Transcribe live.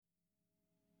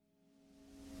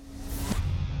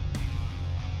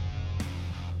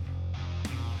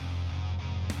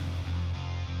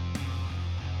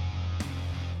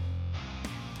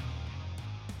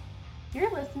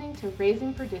You're listening to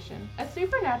Raising Perdition, a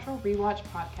supernatural rewatch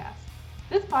podcast.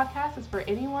 This podcast is for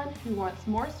anyone who wants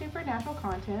more supernatural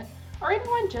content or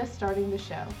anyone just starting the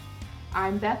show.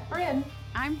 I'm Beth Bryn.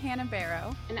 I'm Hannah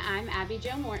Barrow. And I'm Abby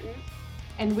Jo Morton.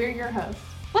 And we're your hosts.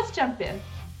 Let's jump in.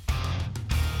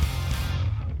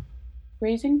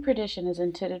 Raising Perdition is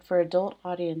intended for adult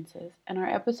audiences, and our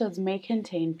episodes may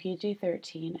contain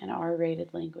PG-13 and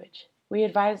R-rated language. We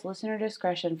advise listener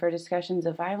discretion for discussions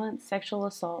of violence, sexual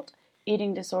assault,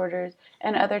 eating disorders,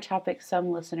 and other topics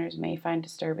some listeners may find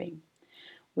disturbing.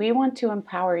 We want to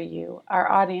empower you, our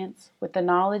audience, with the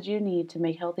knowledge you need to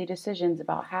make healthy decisions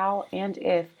about how and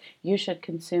if you should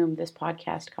consume this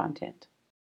podcast content.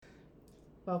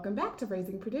 Welcome back to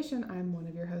Raising Perdition. I'm one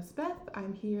of your hosts, Beth.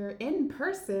 I'm here in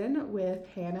person with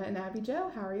Hannah and Abby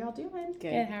Jo. How are y'all doing?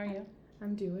 Good. How are you?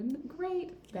 I'm doing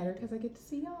great. Better because I get to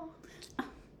see y'all.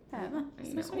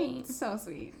 So sweet. So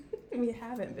sweet. We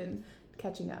haven't been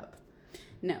catching up.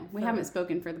 No, we haven't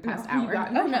spoken for the past We hour. got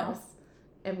in the house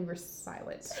and we were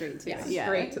silent. Straight to it.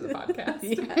 Straight to the podcast.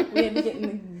 Yeah. We had to get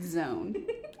in the zone.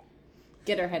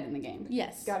 Get our head in the game.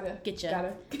 Yes. Gotta get you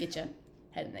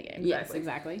head in the game. Yes,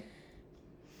 exactly.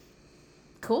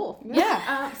 Cool.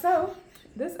 Yeah. So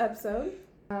this episode,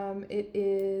 it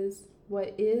is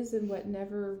what is and what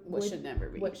should never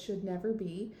be. What should never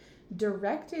be.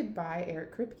 Directed by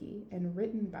Eric Kripke and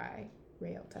written by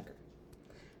Rael Tucker.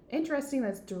 Interesting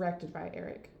that's directed by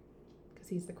Eric, because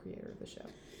he's the creator of the show.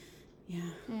 Yeah.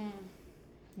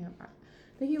 Yeah. I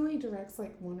think he only directs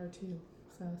like one or two,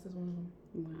 so this is one of them.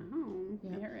 Wow.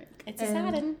 Yeah. Eric. It's a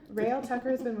sad. Rael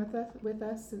Tucker has been with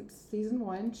us since season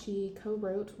 1. She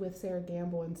co-wrote with Sarah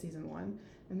Gamble in season 1,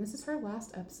 and this is her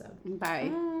last episode.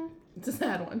 Bye. It's a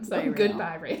sad one. So Bye, Rael.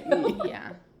 goodbye, Rael.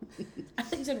 Yeah. I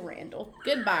think you said Randall.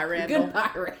 Goodbye, Randall.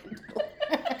 Goodbye, Randall.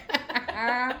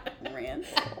 Randall.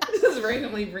 Just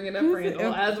randomly bringing up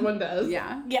Randall, as one does.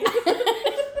 Yeah. Yeah.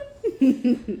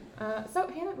 So,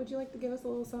 Hannah, would you like to give us a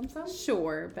little sum-sum?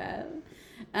 Sure, Beth.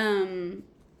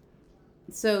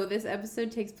 So this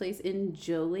episode takes place in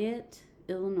Joliet,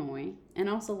 Illinois, and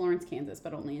also Lawrence, Kansas,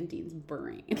 but only in Dean's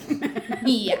brain.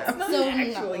 Yeah.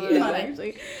 Not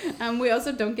actually. We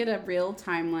also don't get a real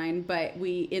timeline, but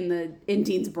in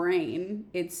Dean's brain,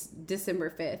 it's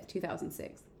December 5th,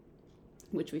 2006,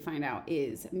 which we find out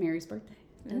is Mary's birthday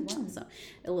as well. So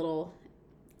a little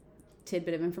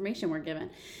tidbit of information we're given.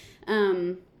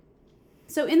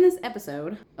 So in this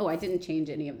episode, I didn't change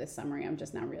any of this summary. I'm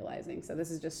just now realizing. So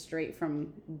this is just straight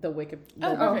from the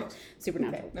perfect.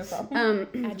 Supernatural. Okay, no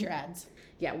problem. Add your ads.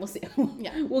 Yeah, we'll see.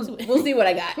 Yeah. We'll see what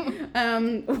I got.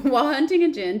 While hunting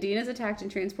a djinn, Dean is attacked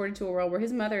and transported to a world where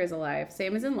his mother is alive.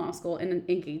 Sam is in law school and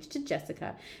engaged to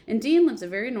Jessica. And Dean lives a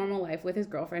very normal life with his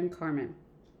girlfriend, Carmen.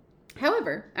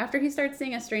 However, after he starts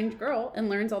seeing a strange girl and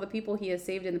learns all the people he has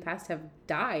saved in the past have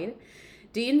died,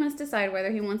 Dean must decide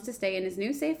whether he wants to stay in his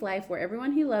new safe life where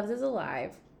everyone he loves is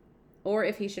alive, or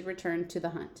if he should return to the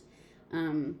hunt.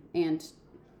 And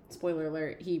spoiler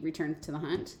alert, he returns to the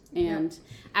hunt and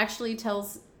actually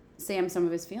tells Sam some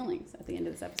of his feelings at the end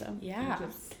of this episode. Yeah. Which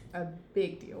is a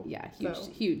big deal. Yeah, huge, So,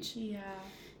 huge. Yeah.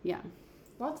 Yeah.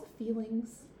 lots of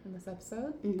feelings in this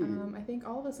episode. Mm-hmm. I think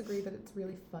all of us agree that it's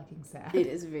really fucking sad. It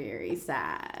is very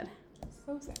sad.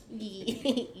 So sad.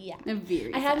 Yeah.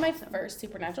 Very I had sad my episode. first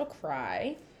supernatural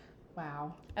cry.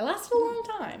 Wow. I lasted a long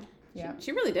time, Yeah.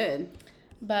 She really did.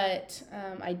 but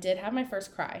I did have my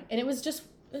first cry, and it was just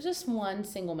one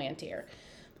single man tear,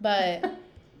 but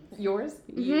Yours?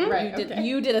 Mhm.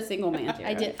 You did a single man tear.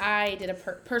 I did a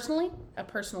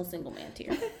personal single man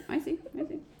tear, I see.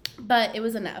 but it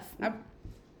was enough.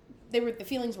 The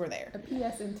feelings were there. A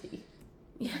PSNT.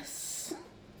 Yes.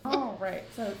 All right.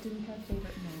 So, do we have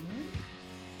favorite moments?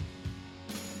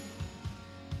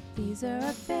 These are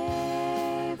our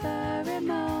favorite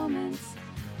moments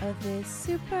of this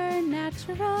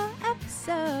supernatural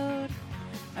episode.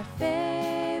 Our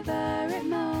favorite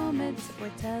moments, we're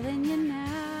telling you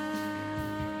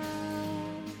now.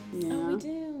 Yeah. Oh, we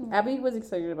do. Abby was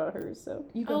excited about hers, so.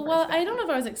 You go Oh, first, well, Becky. I don't know if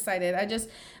I was excited.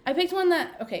 I picked one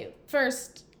that,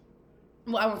 first,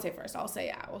 well, I won't say first. We'll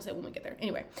say when we get there.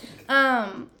 Anyway,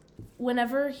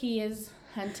 whenever he is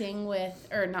hunting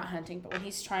not hunting, but when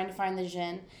he's trying to find the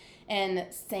djinn and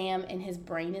Sam in his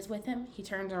brain is with him, he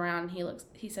turns around,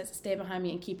 he says, "Stay behind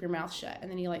me and keep your mouth shut." And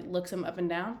then he looks him up and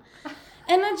down.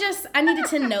 And I needed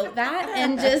to note that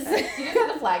and just. You just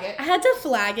had to flag it. I had to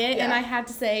flag it and Yeah. I had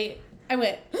to say, I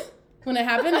went, when it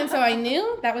happened, and so I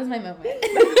knew that was my moment.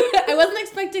 I wasn't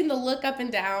expecting the look up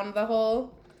and down, the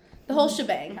whole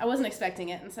shebang. I wasn't expecting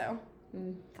it, and so.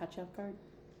 Caught you off guard.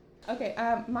 Okay,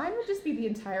 mine would just be the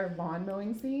entire lawn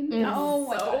mowing scene. Oh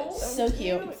my So God, so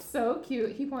cute. So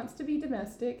cute. He wants to be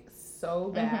domestic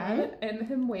so bad, and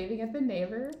him waving at the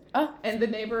neighbor, and the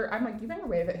neighbor, I'm like, you better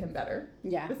wave at him better.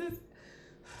 Yeah.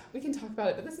 We can talk about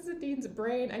it, but this is a Dean's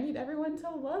brain. I need everyone to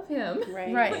love him.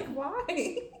 Right. Like,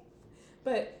 why?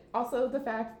 But also the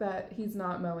fact that he's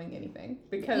not mowing anything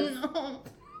because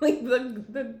like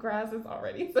the grass is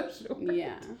already so short.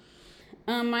 Yeah.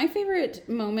 My favorite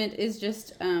moment is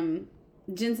just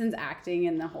Jensen's acting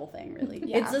in the whole thing, really.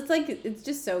 Yeah. It's just like, it's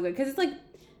just so good. Because it's like,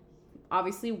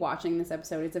 obviously watching this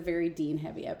episode, it's a very Dean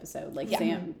heavy episode. Like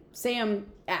Sam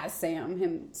as Sam,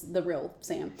 him, the real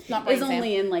Sam, Not is Sam.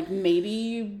 only in like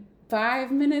maybe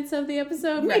 5 minutes of the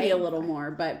episode, maybe a little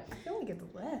more, but I feel like it's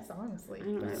less, honestly. I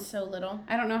don't know. So little.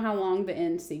 I don't know how long the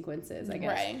end sequence is, I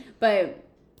guess. Right. But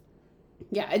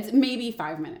yeah, it's maybe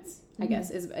 5 minutes, I guess,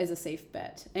 is a safe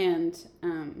bet. And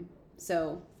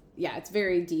so yeah, it's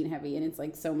very Dean heavy, and it's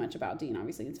like so much about Dean.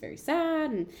 Obviously, it's very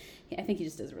sad, and I think he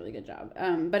just does a really good job.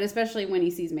 But especially when he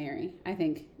sees Mary, I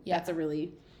think that's a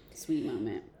really sweet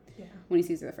moment. Yeah. When he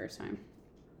sees her the first time,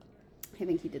 I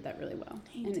think he did that really well,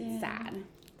 and did. it's sad.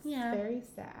 Yeah. Very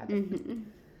sad. Mm-hmm.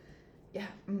 Yeah.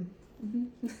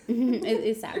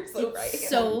 It's sad. So right.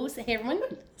 So, everyone,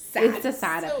 sad. It's a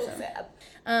sad So episode.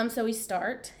 sad. So we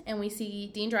start, and we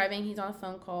see Dean driving. He's on a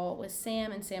phone call with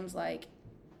Sam, and Sam's like,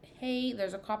 hey,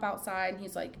 there's a cop outside. And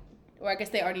he's like, or I guess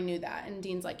they already knew that. And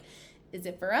Dean's like, is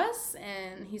it for us?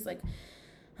 And he's like,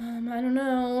 I don't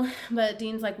know. But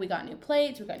Dean's like, we got new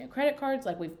plates, we got new credit cards.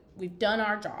 Like, we've done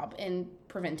our job in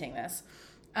preventing this.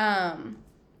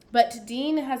 But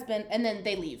Dean has been, and then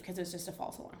they leave because it's just a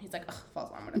false alarm. He's like, ugh, false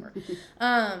alarm, whatever.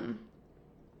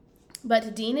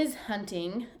 But Dean is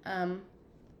hunting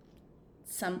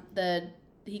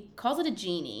he calls it a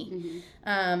genie.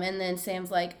 And then Sam's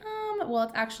like, well,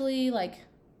 it's actually like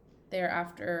they're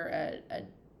after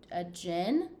a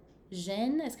Jen.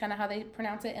 Jen is kind of how they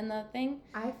pronounce it in the thing.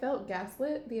 I felt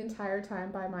gaslit the entire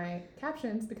time by my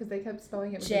captions because they kept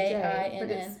spelling it with J-I-N-N. a J, but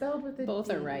it's spelled with a Both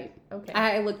D. are right. Okay.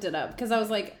 I looked it up because I was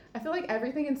like, I feel like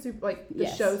everything in the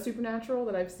show Supernatural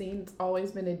that I've seen, it's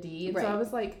always been a D. And so I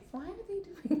was like, why are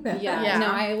they doing that? yeah. No,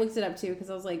 I looked it up too because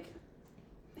I was like,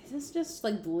 is this just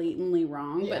like blatantly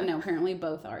wrong? Yeah. But no, apparently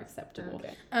both are acceptable.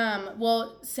 Okay.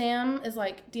 Well, Sam is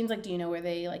like, Dean's like, do you know where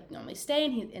they like normally stay?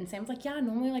 And Sam's like, yeah,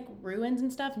 normally like ruins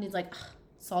and stuff. And he's like, ugh,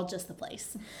 it's all just the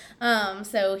place.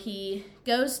 So he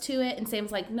goes to it, and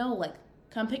Sam's like, no, like,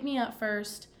 come pick me up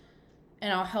first,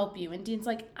 and I'll help you. And Dean's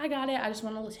like, I got it. I just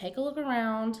want to take a look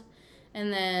around,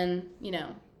 and then,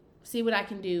 see what I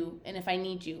can do. And if I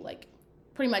need you, like,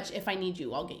 pretty much if I need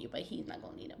you, I'll get you. But he's not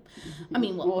going to need him. I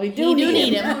mean, well, he do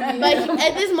need him. But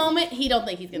at this moment, he don't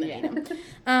think he's going to need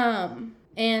him.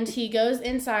 And he goes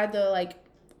inside the, like,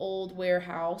 old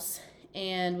warehouse,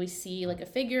 and we see, like, a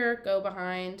figure go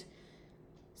behind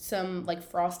some like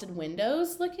frosted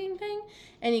windows looking thing,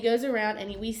 and he goes around,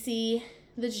 and we see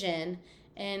the Jinn,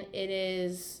 and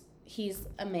he's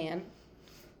a man,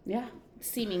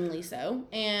 seemingly so,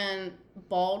 and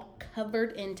bald,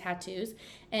 covered in tattoos,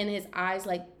 and his eyes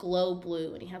like glow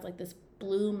blue, and he has like this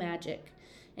blue magic,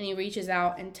 and he reaches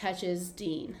out and touches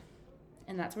Dean,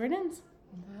 and that's where it ends.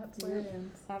 That's where it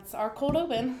ends. That's our cold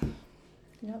open.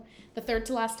 Yep. The third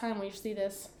to last time we see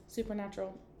this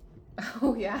Supernatural.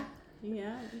 Oh yeah.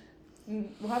 Yeah.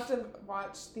 We'll have to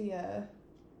watch the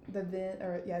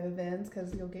Vins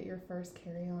because you'll get your first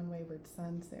Carry On Wayward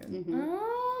Son soon. Mm-hmm.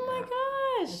 Oh my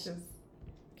gosh. Which is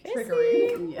Kissy.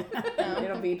 triggering. Yeah.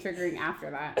 It'll be triggering after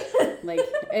that. Like,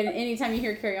 and anytime you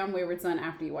hear Carry On Wayward Son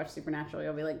after you watch Supernatural,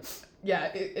 you'll be like,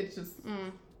 Yeah, it's just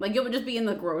like you'll just be in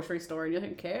the grocery store and you'll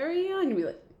hear Carry On, you'll be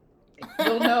like,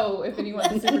 you'll know if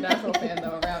anyone's a Supernatural fan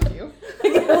though around you.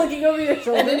 looking over your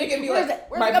shoulder. And then you can be like,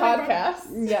 Where's my it coming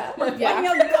podcast. Yeah.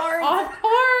 Yeah. Off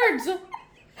cards.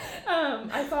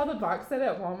 I saw the box set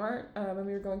at Walmart when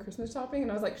we were going Christmas shopping,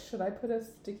 and I was like, should I put a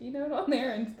sticky note on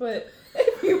there and put,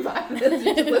 if you buy this,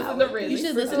 you should listen to Raising You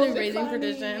should listen to Raising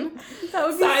Tradition. That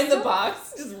would be Sign the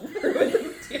box, just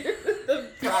ruin the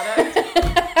product.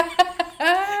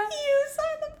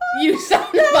 You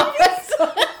signed the box.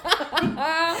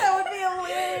 That would be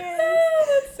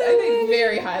hilarious. I think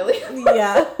very highly.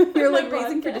 Yeah. You're like My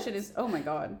Raising podcast. Tradition is, oh my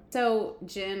God. So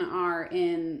Jinn are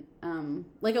in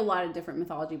like a lot of different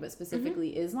mythology, but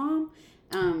specifically Islam.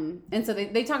 And so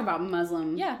they talk about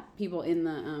Muslim people in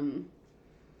the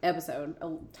episode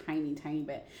a tiny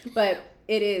bit. But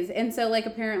it is. And so like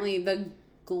apparently the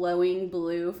glowing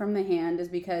blue from the hand is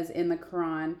because in the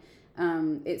Quran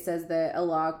it says that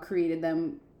Allah created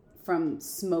them from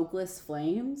smokeless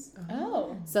flames.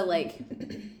 Oh. So like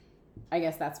I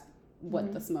guess that's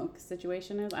what the smoke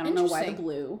situation is. I don't know why the Interesting.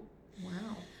 blue.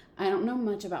 Wow. I don't know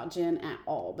much about Jinn at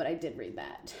all, but I did read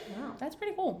that. Wow. That's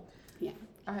pretty cool. Yeah.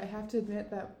 I have to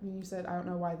admit that when you said I don't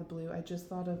know why the blue, I just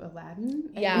thought of Aladdin.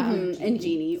 And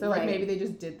Genie. So like right. maybe they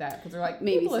just did that because they're like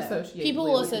Maybe people so. associate. People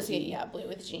blue will with associate Genie. blue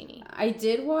with Genie. I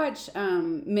did watch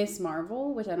Miss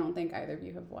Marvel, which I don't think either of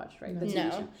you have watched, right? The TV No.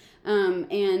 show.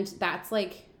 And that's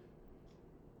like,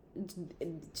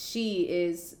 she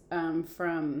is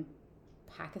from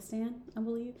Pakistan, I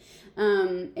believe.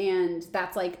 And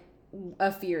that's like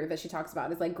a fear that she talks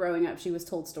about is like growing up she was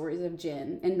told stories of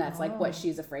jinn, and that's like what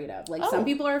she's afraid of. Like some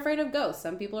people are afraid of ghosts,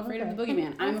 some people are afraid of the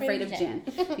boogeyman. I'm afraid of jinn.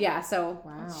 Yeah, so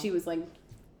she was like,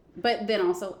 but then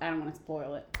also I don't want to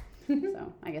spoil it.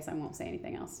 So I guess I won't say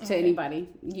anything else to anybody,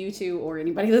 you two or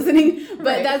anybody listening,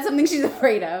 but that's something she's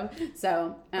afraid of.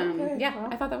 So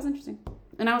I thought that was interesting.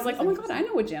 And I was like, oh my god, I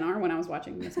know what jinn are when I was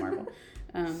watching Miss Marvel.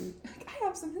 I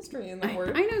have some history in the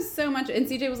word. I know so much. And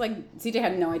CJ was like, CJ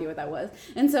had no idea what that was.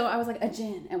 And so I was like, a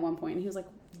jinn at one point. And he was like,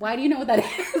 why do you know what that is?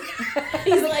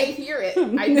 He's like, I hear it.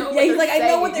 I know. Yeah, he's like, I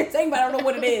know what they're saying, but I don't know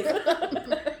what it is.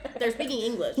 They're speaking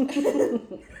English.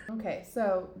 Okay,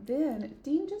 so then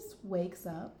Dean just wakes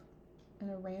up in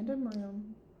a random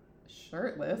room,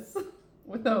 shirtless,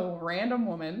 with a random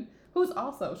woman who's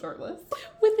also shirtless,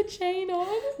 With the chain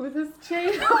on. with his chain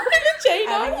on. The chain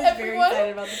on, everyone.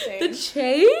 about the chain. The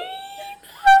chain?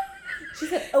 She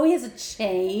said, oh, he has a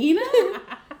chain?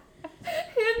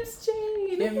 Him's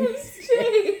chain. Him's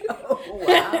chain. Oh,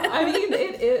 wow. I mean,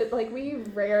 it like we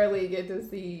rarely get to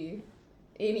see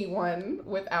anyone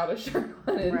without a shirt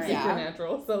on in Right.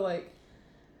 Supernatural. So like,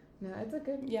 no, it's a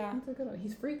good one.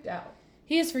 He's freaked out.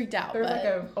 He is freaked out. There's but like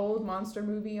an old monster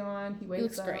movie on. He wakes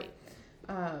looks up. great.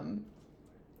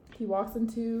 He walks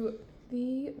into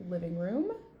the living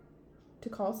room to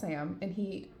call Sam, and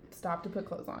he stopped to put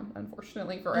clothes on.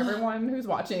 Unfortunately for everyone who's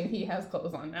watching, he has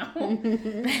clothes on now.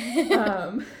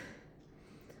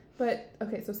 But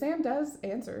okay, so Sam does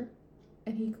answer,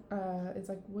 and he is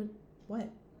like, what?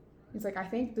 He's like, I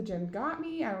think the gin got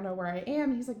me. I don't know where I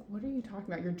am. He's like, what are you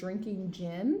talking about? You're drinking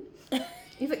gin?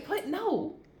 He's like, what?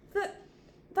 No,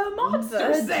 the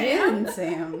monster, Sam.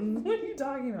 Sam. What are you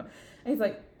talking about? And he's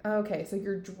like, okay, so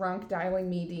you're drunk dialing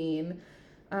me, Dean.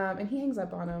 And he hangs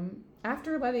up on him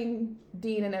after letting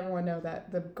Dean and everyone know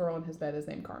that the girl in his bed is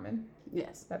named Carmen.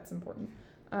 Yes. That's important.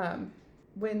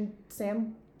 When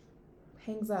Sam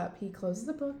hangs up, he closes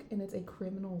the book, and it's a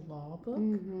criminal law book.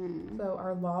 Mm-hmm. So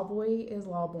our law boy is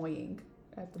law boying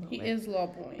at the moment. He is law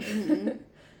boy.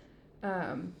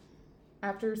 Mm-hmm.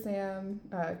 After Sam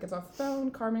gets off the phone,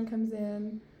 Carmen comes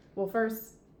in. Well,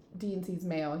 first, Dean sees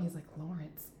mail, and he's like,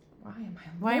 Lawrence. Why am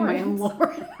I Lawrence?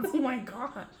 Oh my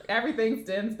gosh. Everything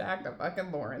stems back to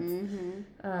fucking Lawrence.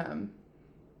 Mm-hmm.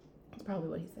 That's probably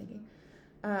what he's thinking.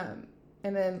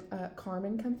 And then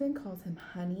Carmen comes in, calls him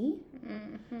honey,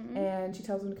 and she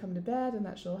tells him to come to bed and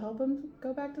that she'll help him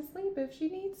go back to sleep if she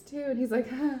needs to. And he's like,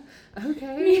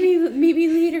 okay. Maybe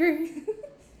later.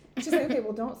 She's like, okay,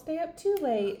 well, don't stay up too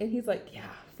late. And he's like, yeah,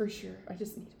 for sure. I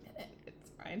just need a minute.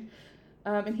 It's fine.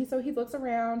 And he looks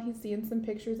around. He's seeing some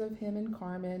pictures of him and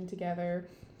Carmen together.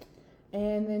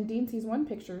 And then Dean sees one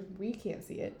picture. We can't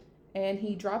see it. And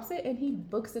he drops it and he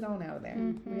books it on out of there.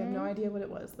 We have no idea what it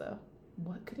was, though.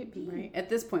 What could it be? Right. At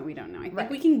this point, we don't know. I think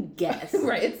we can guess.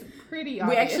 Right. It's pretty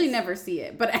obvious. We actually never see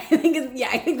it, but I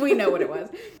think we know what it was.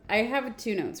 I have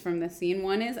 2 notes from this scene.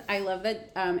 One is I love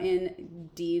that in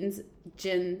Dean's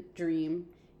gin dream,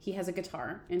 he has a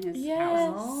guitar in his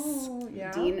house. Oh,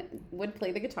 yeah. Dean would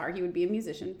play the guitar. He would be a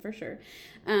musician for sure.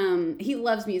 He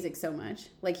loves music so much.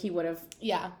 Like he would have.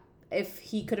 Yeah. If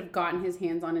he could have gotten his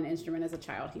hands on an instrument as a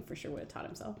child, he for sure would have taught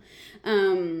himself.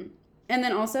 And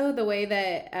then also the way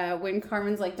that when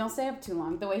Carmen's like, don't stay up too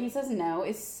long, the way he says no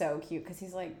is so cute because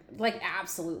he's like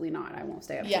absolutely not. I won't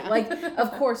stay up. Yeah. Like,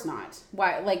 of course not.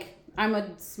 Why? Like, I'm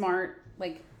a smart,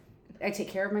 like, I take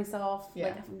care of myself. Yeah.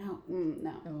 Like,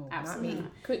 no, absolutely not me.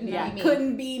 not. Couldn't be me.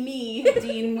 Couldn't be me.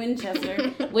 Dean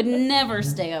Winchester would never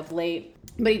stay up late.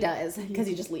 But he does, because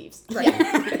he just leaves.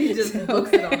 Right. He just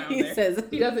books it on out He there. says,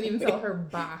 He doesn't even tell her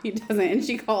bye. he doesn't. And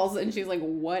she calls and she's like,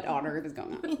 what on earth is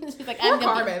going on? She's like, Poor I'm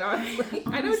gonna Carmen, honestly.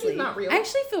 I know she's not real. I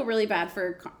actually feel really bad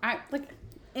for,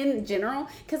 in general,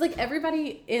 because, like,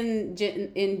 everybody in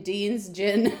Dean's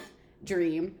gin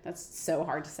dream, that's so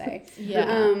hard to say. Yeah.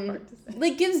 Hard to say.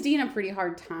 Like, gives Dean a pretty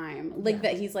hard time. Like,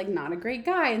 that he's, like, not a great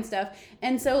guy and stuff.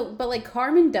 And so, but, like,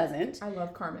 Carmen doesn't. I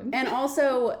love Carmen. And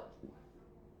also,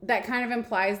 that kind of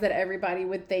implies that everybody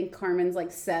would think Carmen's,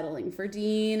 like, settling for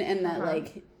Dean and that,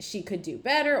 like, she could do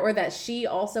better or that she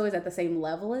also is at the same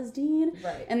level as Dean.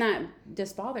 Right. And that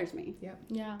just bothers me. Yeah.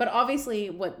 Yeah. But obviously,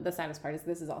 what the saddest part is,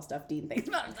 this is all stuff Dean thinks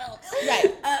about himself.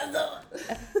 Right.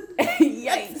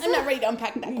 Yikes. I'm not ready to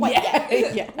unpack that quite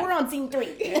yet. Yeah. We're on scene 3.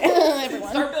 Everyone.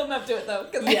 Start building up to it though.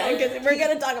 Because we're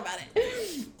going to talk about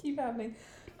it. Keep happening.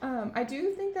 I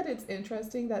do think that it's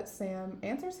interesting that Sam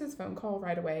answers his phone call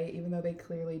right away, even though they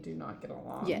clearly do not get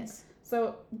along. Yes.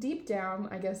 So deep down,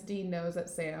 I guess Dean knows that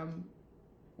Sam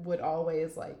would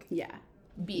always like Yeah.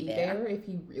 be there if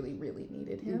he really, really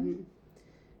needed him. Mm-hmm.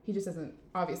 He just doesn't.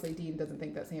 Obviously, Dean doesn't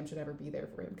think that Sam should ever be there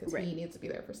for him because Right. he needs to be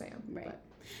there for Sam. Right. But,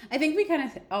 I think we kind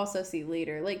of also see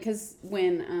later, like, because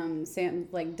when Sam,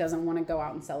 like, doesn't want to go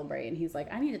out and celebrate, and he's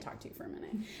like, I need to talk to you for a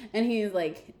minute. And he's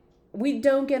like, we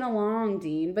don't get along,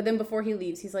 Dean. But then before he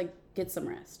leaves, he's like, get some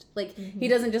rest. Like, he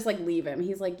doesn't just, like, leave him.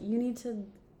 He's like, you need to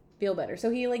feel better. So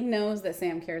he, like, knows that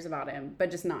Sam cares about him,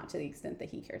 but just not to the extent that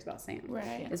he cares about Sam.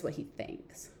 Right. Is what he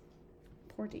thinks.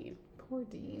 Poor Dean. poor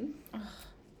Dean.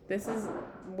 This is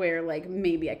where, like,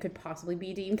 maybe I could possibly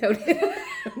be Dean coded.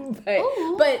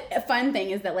 but a fun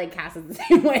thing is that, like, Cass is the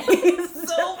same way. So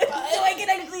fun. So I can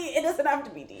actually, it doesn't have to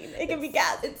be Dean. It can be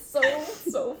Cass. It's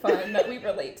so fun that we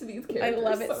relate to these I characters.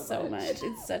 love it so much.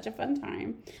 It's such a fun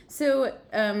time. So,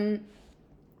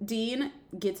 Dean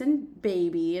gets in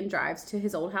Baby and drives to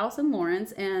his old house in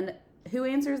Lawrence. And who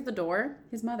answers the door?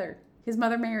 His mother. His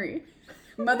mother, Mary.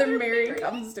 Mother Mary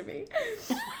comes to me.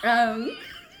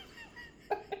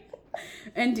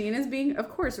 And Dean is being, of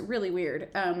course, really weird.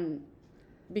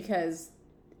 Because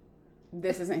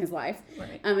this isn't his life.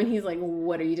 Right. And he's like,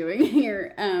 what are you doing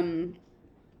here? And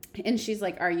she's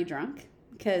like, are you drunk?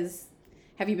 Because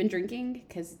have you been drinking?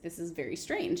 Because this is very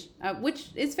strange, which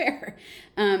is fair.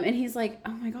 And he's like,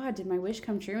 oh my God, did my wish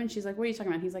come true? And she's like, what are you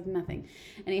talking about? He's like, nothing.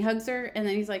 And he hugs her, and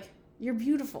then he's like, you're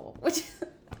beautiful, which is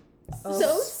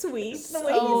so sweet. The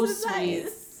way he says that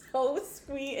is so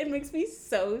sweet. It makes me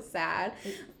so sad.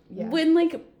 Yeah. When,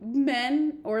 like,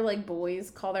 men or, like,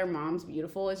 boys call their moms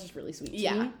beautiful, it's just really sweet to me.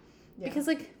 Yeah. Because,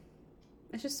 like,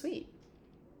 it's just sweet.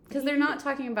 Because they're not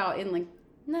talking about in, like,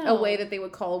 No. a way that they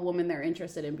would call a woman they're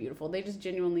interested in beautiful. They just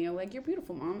genuinely are like, you're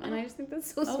beautiful, Mom. And I just think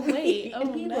that's so Oh, sweet. wait.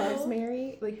 And he no. loves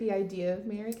Mary, like the idea of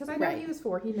Mary, because I know Right. he was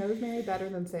 4. He knows Mary better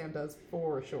than Sam does,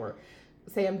 for sure.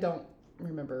 Sam don't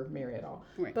remember Mary at all.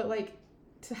 Right. But, like,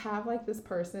 to have, like, this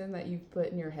person that you've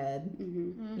put in your head,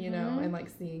 Mm-hmm. you know, and, like,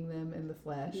 seeing them in the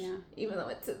flesh, Yeah. even though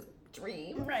it's his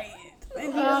dream. Right.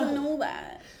 And he doesn't know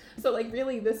that. So, like,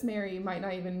 really, this Mary might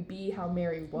not even be how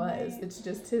Mary was. Right. It's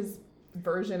just his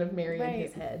version of Mary in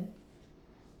his head.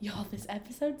 Y'all, this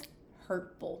episode's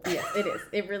hurtful. Yes, it is.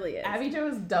 It really is. Abby Jo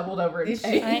is doubled over in Is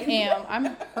she? pain. I am. I'm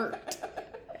hurt.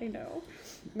 I know.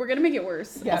 We're going to make it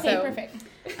worse. Yeah. Okay, So,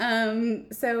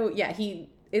 perfect. So, yeah, he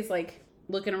is, like,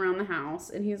 looking around the house,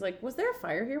 and he's like, was there a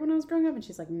fire here when I was growing up? And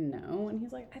she's like, no. And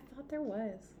he's like, I thought there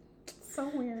was. So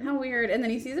weird. How weird. And then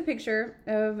he sees a picture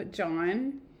of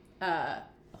John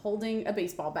holding a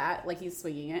baseball bat, like he's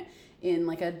swinging it, in,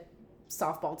 like, a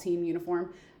softball team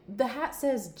uniform. The hat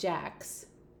says Jax.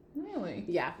 Really?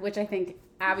 Yeah, which I think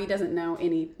Abby doesn't know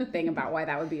anything about why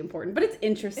that would be important, but it's It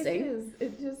interesting. is.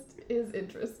 It just is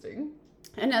interesting.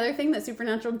 Another thing that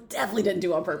Supernatural definitely didn't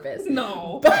do on purpose.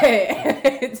 No. But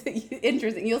it's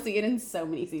interesting. You'll see it in so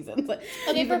many seasons. Okay,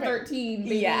 Season perfect. 13,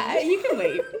 baby. Yeah, you can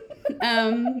wait.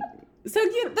 So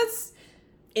yeah, that's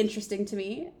interesting to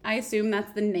me. I assume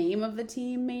that's the name of the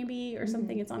team, maybe, or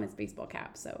something. It's on his baseball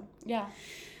cap, so Yeah.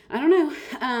 I don't know.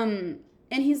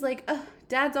 And he's like, oh,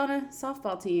 Dad's on a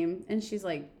softball team. And she's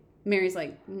like, Mary's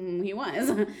like, he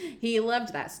was. He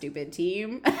loved that stupid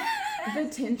team. The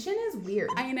tension is weird.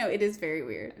 I know, it is very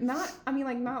weird. Not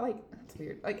like, that's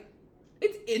weird. Like,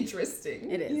 it's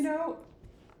interesting. It is. You know,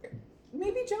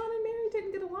 maybe John and Mary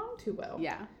didn't get along too well.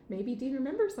 Yeah. Maybe Dean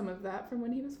remembers some of that from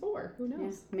when he was 4. Who Yeah,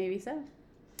 knows? maybe so.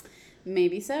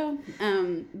 Maybe so.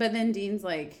 But then Dean's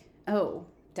like, oh,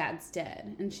 Dad's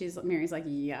dead. And Mary's like,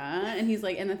 yeah. And he's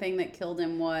like, and the thing that killed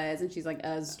him was, and she's like,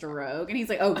 a stroke. And he's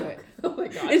like, oh, good. Oh my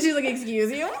god. And she's like,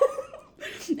 excuse you?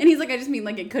 And he's like, I just mean,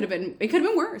 like, it could have been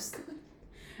worse.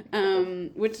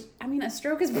 Which, I mean, a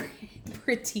stroke is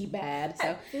pretty bad.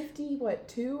 So,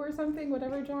 2 or something,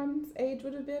 whatever John's age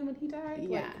would have been when he died.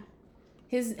 yeah. Like,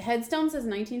 His headstone says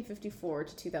 1954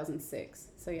 to 2006.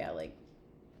 So, yeah, like,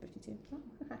 52.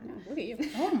 Yeah, look at you.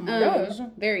 Oh my gosh.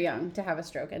 Very young to have a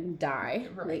stroke and die.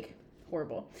 Right. Like,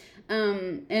 horrible.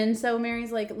 And so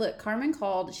Mary's like, look, Carmen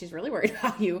called. She's really worried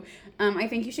about you. I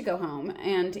think you should go home.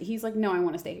 And he's like, no, I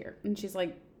want to stay here. And she's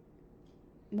like,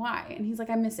 why? And he's like,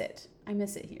 I miss it. I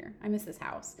miss it here. I miss this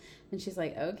house. And she's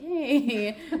like,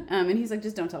 okay. And he's like,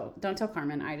 just don't tell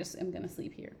Carmen. I just am going to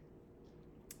sleep here.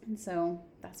 And so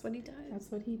that's what he does.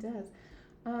 That's what he does.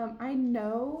 I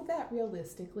know that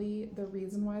realistically, the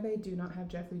reason why they do not have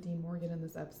Jeffrey Dean Morgan in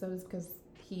this episode is because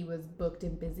he was booked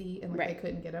and busy and like Right. they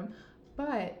couldn't get him.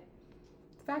 But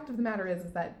the fact of the matter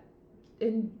is that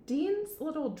in Dean's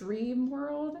little dream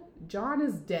world, John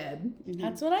is dead.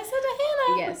 That's what I said to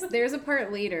Hannah. Yes, there's a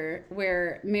part later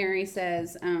where Mary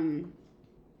says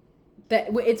that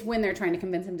it's when they're trying to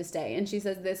convince him to stay, and she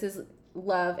says this is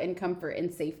love and comfort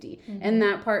and safety, and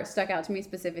that part stuck out to me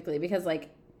specifically because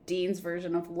like Dean's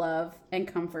version of love and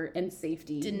comfort and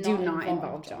safety do not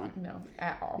involve John. No,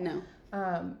 at all. No.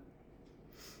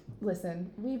 Listen,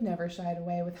 we've never shied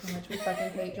away with how much we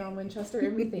fucking hate John Winchester,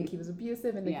 and we think he was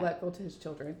abusive and neglectful to his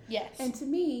children. Yes. And to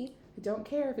me, I don't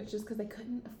care if it's just because they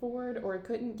couldn't afford or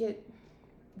couldn't get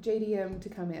JDM to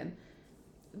come in.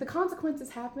 The consequences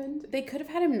happened. They could have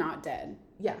had him not dead.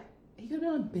 Yeah. He could have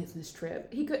been on a business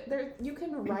trip. He could. There, you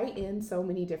can write in so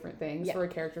many different things for a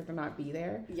character to not be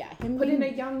there. Yeah. Put in a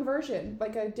young version,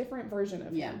 like a different version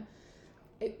of him.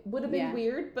 It would have been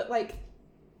weird, but like,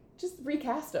 just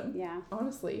recast him. Yeah.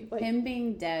 Honestly, like him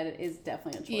being dead is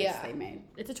definitely a choice they made.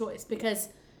 It's a choice because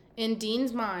in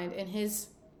Dean's mind, in his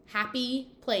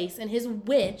happy place, in his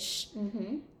wish,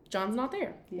 John's not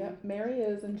there. Yeah. Mary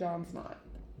is and John's not.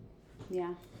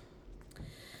 Yeah.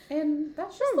 And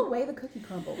that's just the way the cookie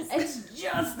crumbles. It's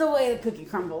just the way the cookie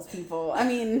crumbles, people. I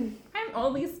mean, I'm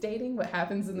only stating what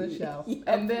happens in the show,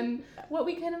 and then what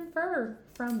we can infer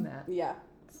from that. Yeah.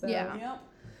 So, Yeah.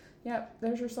 Yep,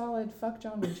 there's your solid fuck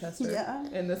John Winchester Yeah.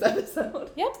 in this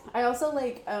episode. Yep. I also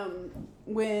like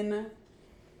when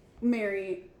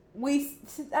Mary...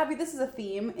 Abby, this is a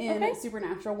theme in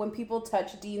Supernatural. When people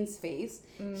touch Dean's face,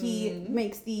 he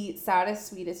makes the saddest,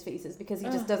 sweetest faces because he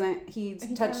just doesn't.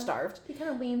 He's touch starved. He kind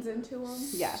of leans into him.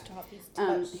 Yeah, Stop. he's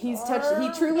touched.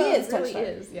 He truly is touch really starved.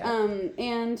 is, yeah.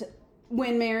 And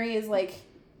when Mary is like,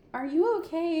 "Are you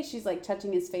okay?" She's like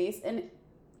touching his face, and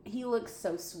he looks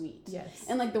so sweet. Yes,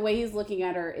 and like the way he's looking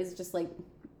at her is just like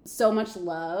so much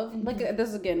love. Like this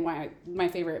is again why my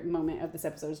favorite moment of this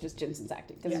episode is just Jensen's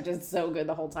acting because it's just so good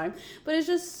the whole time. But it's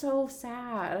just so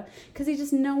sad because he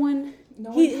just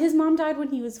his mom died when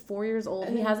he was 4 years old.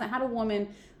 He hasn't had a woman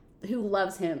who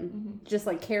loves him just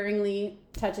like caringly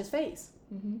touch his face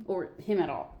or him at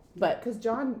all. But because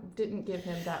John didn't give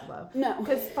him that love. No,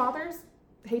 because fathers,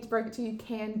 hate to break it to you,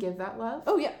 can give that love.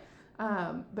 Oh yeah,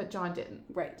 but John didn't.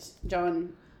 Right,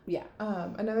 John. Yeah.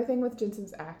 Another thing with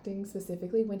Jensen's acting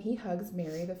specifically, when he hugs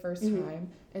Mary the first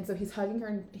time, and so he's hugging her,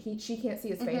 and she can't see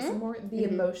his face anymore. The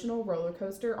emotional roller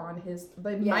coaster on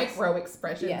the micro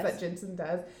expressions that Jensen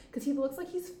does, because he looks like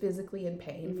he's physically in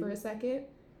pain for a second.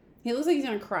 He looks like he's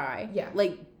gonna cry. Yeah,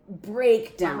 like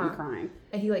break down crying,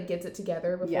 and he like gets it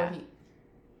together before he.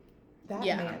 That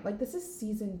man, like this is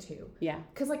season 2. Yeah,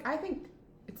 because like I think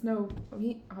it's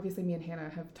obviously me and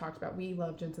Hannah have talked about we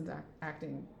love Jensen's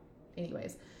acting.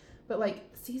 Anyways, but like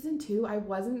season 2, I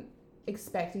wasn't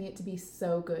expecting it to be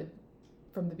so good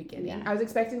from the beginning. Yeah. I was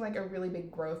expecting like a really big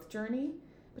growth journey,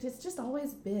 but it's just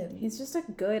always been. He's just a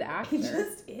good actor. He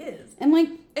just is, and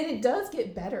it does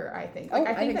get better. I think. Like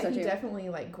I think that so he too. definitely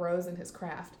like grows in his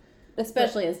craft,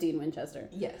 especially as Dean Winchester.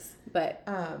 Yes, but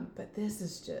this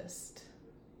is just,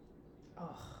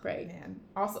 right, man.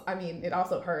 Also, I mean, it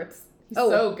also hurts. He's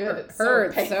so good. It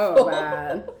hurts so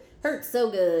bad. Hurts so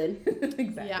good.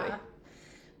 Exactly. Yeah.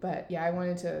 But yeah, I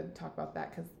wanted to talk about that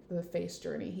because the face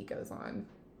journey he goes on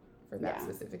for that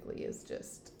specifically is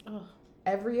just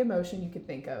every emotion you could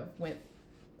think of went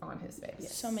on his face.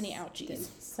 Yes. So many ouchies.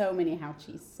 So many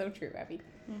ouchies. So true, Abby.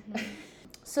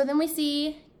 So then we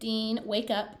see Dean wake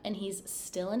up and he's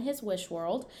still in his wish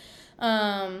world.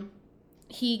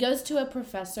 He goes to a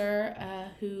professor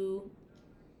who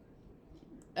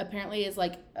apparently is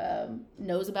like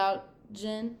knows about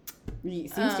Jen. He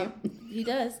seems to. He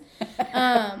does.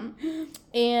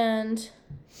 And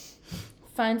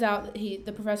finds out that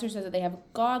the professor says that they have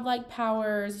godlike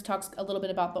powers. He talks a little bit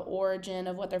about the origin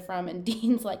of what they're from, and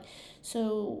Dean's like,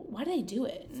 so why do they do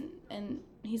it? And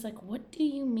he's like, what do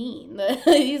you mean?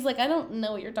 He's like, I don't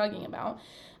know what you're talking about.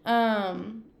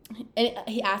 And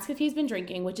he asks if he's been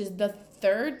drinking, which is the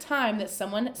third time that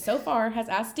someone so far has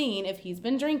asked Dean if he's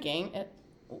been drinking.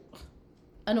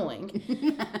 Annoying.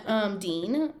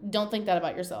 Dean, don't think that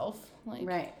about yourself. Like,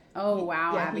 right. Oh,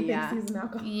 wow, yeah, Abby. He thinks he's an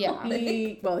alcoholic.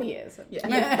 Yeah. He is.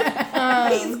 Yeah.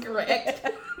 He's correct.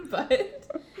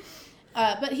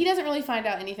 But he doesn't really find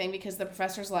out anything because the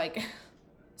professor's like,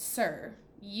 sir,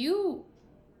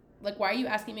 why are you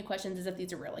asking me questions as if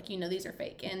these are real? Like, these are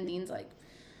fake. And Dean's like,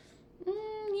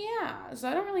 yeah, so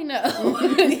I don't really know.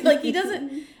 Like, he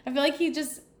doesn't, I feel like he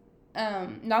just,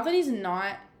 not that he's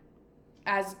not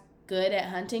as good at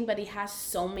hunting, but he has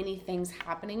so many things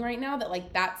happening right now that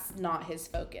like that's not his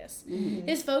focus.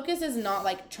 His focus is not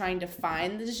like trying to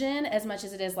find the Jinn as much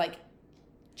as it is like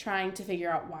trying to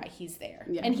figure out why he's there.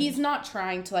 And he's not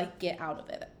trying to like get out of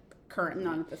it currently.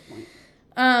 Not at this point.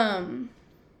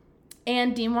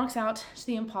 And Dean walks out to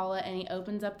the Impala and he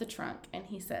opens up the trunk and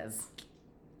he says,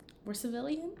 "We're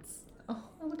civilians. Oh,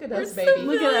 look at We're us, baby. civilians.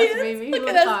 Look at us, baby. Look Who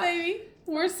at would've us, thought?" baby.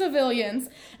 We're civilians."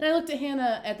 And I looked at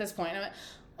Hannah at this point and I went,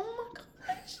 "Oh my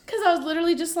gosh." Because I was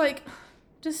literally just like,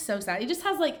 just so sad. He just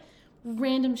has like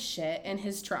random shit in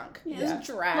his trunk. Yeah. It's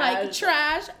trash. Like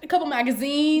trash, a couple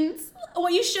magazines.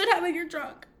 What you should have in your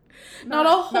trunk. Not a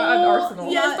whole not an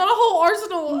arsenal. Yes, not a whole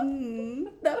arsenal. Mm.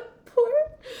 That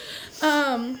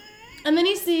poor. And then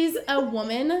he sees a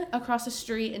woman across the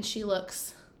street and she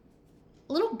looks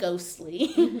a little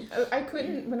ghostly. I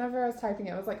couldn't, whenever I was typing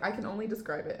it, I was like, I can only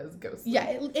describe it as ghostly.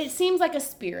 Yeah, it seems like a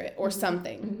spirit or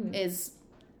something is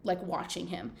like watching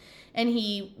him. And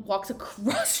he walks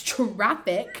across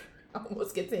traffic,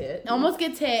 Almost gets hit. almost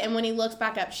gets hit, and when he looks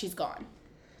back up, she's gone.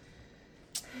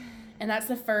 And that's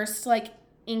the first like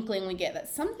inkling we get that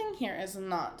something here is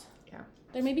not. Yeah.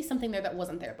 There may be something there that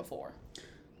wasn't there before.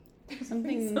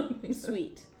 Something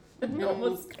sweet.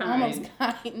 Almost kind. Almost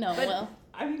kind. No, But- well.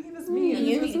 I mean, he was mean.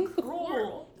 He He was was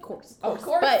cruel. Of course. Of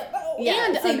course. But, yeah.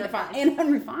 And see, unrefined. And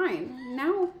unrefined.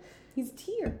 Now, he's a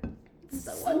tear.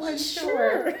 So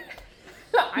unsure.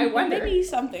 I wonder. Maybe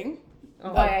something.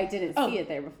 Oh. Why I didn't Oh. see it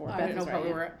there before. I Beth don't know is where right.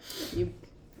 we were at. You,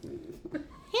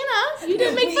 Hannah, you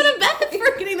didn't make fun of Beth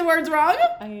for getting the words wrong.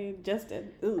 I just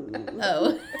did. Ooh.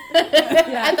 Oh.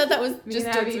 I thought that was Me just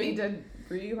and towards Abby me. need to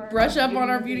relearn Brush our up on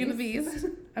our Beauty Beauty and the Beast.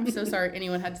 I'm so sorry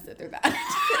anyone had to sit through that.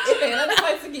 If Anna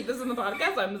decides to keep this in the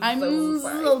podcast, I'm so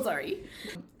sorry. so sorry.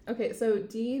 Okay, so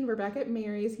Dean, we're back at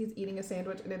Mary's. He's eating a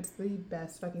sandwich, and it's the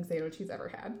best fucking sandwich he's ever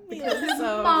had. Because his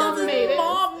so mom good. made it.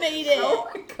 Mom made it. Oh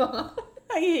my god.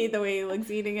 I hate the way he looks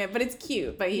eating it, but it's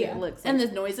cute. But he Yeah. looks. And the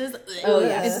noises. Oh,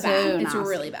 yeah, It's so bad. It's nasty.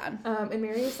 really bad. And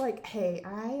Mary's like, hey,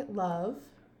 I love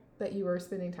that you were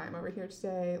spending time over here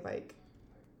today. Like,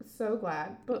 so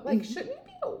glad. But, like, shouldn't you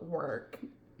be at work?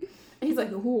 And he's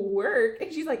like, work?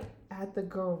 And she's like, at the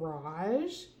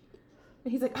garage?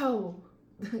 And he's like, oh,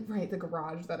 right, the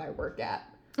garage that I work at.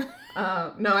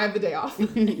 No, I have the day off.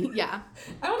 Yeah.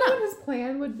 I don't know what his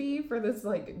plan would be for this,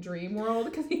 like, dream world.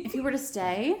 Because if he were to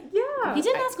stay, yeah. He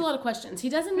didn't ask a lot of questions. He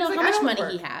doesn't know He's how like, I much don't money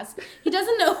work. he has. He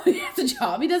doesn't know he has a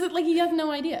job. He doesn't, like, he has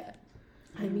no idea.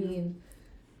 I mean,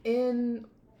 in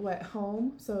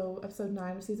Home? So episode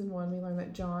 9 of season 1, we learned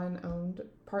that John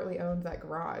partly owned that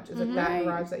garage. Is it that Right.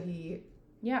 garage that he?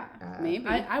 Yeah. maybe.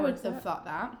 I would What's have that? thought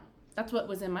that. That's what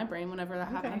was in my brain whenever that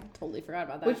I happened. totally forgot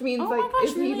about that. Which means Oh my like, gosh,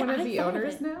 is he really? one of I the thought of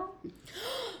owners it. now?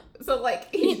 So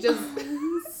like he's just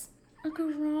A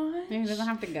garage? he doesn't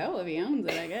have to go if he owns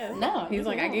it, I guess. No, He's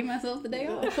like, I no. gave myself the day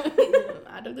off.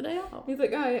 I took the day off. he's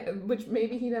like, which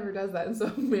maybe he never does that. And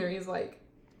so Mary's like,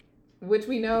 which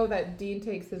we know that Dean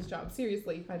takes his job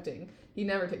seriously, hunting. He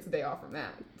never takes a day off from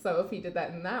that. So if he did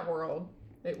that in that world,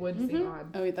 it would seem odd.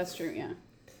 Oh, wait, that's true. Yeah.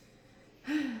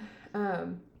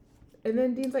 And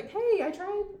then Dean's like, hey, I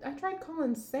tried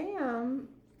calling Sam.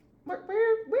 Where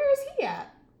is he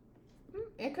at?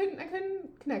 I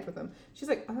couldn't connect with him. She's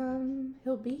like,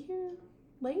 he'll be here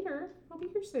later. He'll be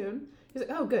here soon. He's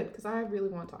like, oh, good, because I really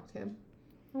want to talk to him.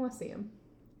 I want to see him.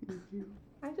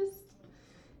 I just.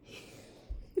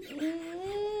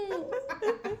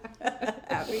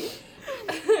 Happy.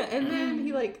 And then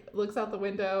he like looks out the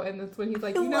window, and that's when he's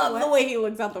like, I you know love what? the way he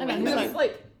looks out the I know, And window. he's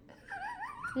like,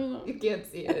 you can't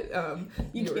see it,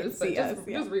 You viewers, can't but see just, us,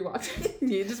 yeah. just rewatch it.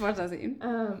 You just watch that scene.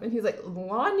 And he's like, the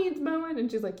lawn needs mowing,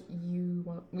 and she's like,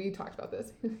 we talked about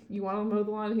this. You want to mow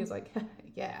the lawn? And he's like,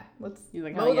 yeah, let's He's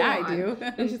like, mow oh the yeah, lawn. I do.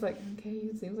 And she's like, okay,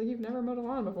 it seems like you've never mowed a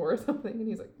lawn before or something. And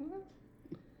he's like,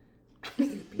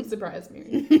 you'd be surprised,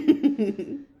 Mary.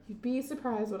 You'd be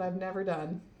surprised what I've never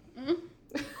done.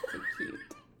 So cute.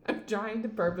 I'm trying to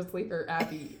purposely hurt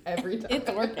Abby every time. It's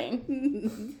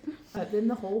working. Then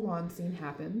the whole lawn scene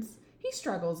happens. He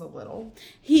struggles a little.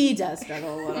 He does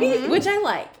struggle a little, which I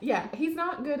like. Yeah, he's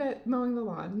not good at mowing the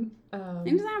lawn.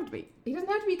 He doesn't have to be. He doesn't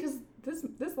have to be because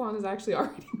this lawn is actually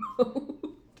already mowed.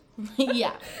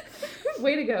 Yeah.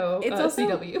 Way to go, It's also-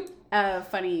 CW.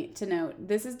 Funny to note,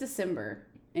 this is December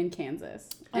in Kansas,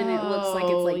 and it looks like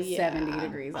it's like Oh, 70 yeah.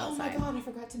 degrees Oh my outside. god, I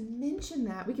forgot to mention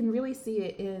that. We can really see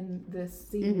it in this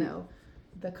scene though.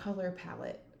 The color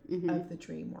palette of the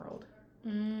dream world.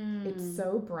 It's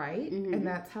so bright, and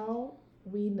that's how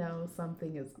we know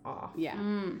something is off. Yeah.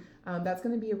 That's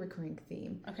going to be a recurring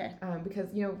theme. Okay.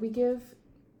 Because, you know, we give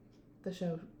the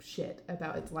show shit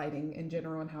about its lighting in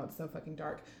general and how it's so fucking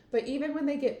dark. But even when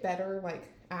they get better, like,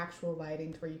 actual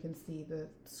lighting to where you can see the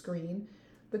screen,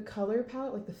 the color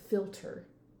palette, like the filter,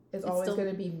 is always still- going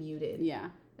to be muted. Yeah.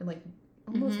 And, like,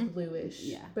 almost bluish.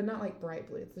 Yeah. But not, like, bright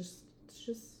blue. It's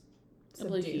just A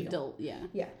blue subdued. hue. Dull, yeah.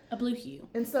 Yeah. A blue hue.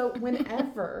 And so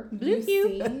whenever Blue you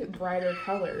hue. see brighter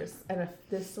colors and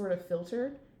this sort of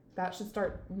filter, that should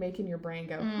start making your brain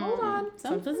go, hold on,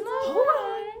 Something's hold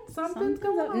on, something's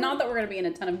going up. on. Not that we're going to be in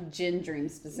a ton of gin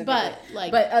dreams specifically. But,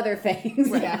 like... But other things.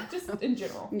 Yeah, just in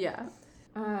general. Yeah.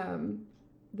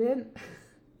 Then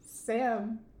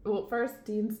Sam, well, first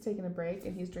Dean's taking a break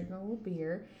and he's drinking a little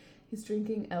beer. He's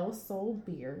drinking El Sol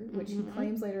beer, which he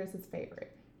claims later is his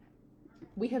favorite.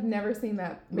 We have never seen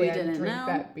that We man didn't drink know.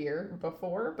 that beer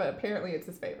before, but apparently it's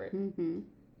his favorite. Mm-hmm.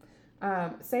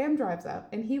 Sam drives up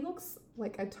and he looks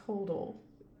like a total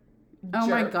Oh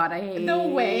my jerk. god, I hate The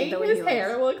way his he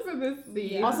hair looks in this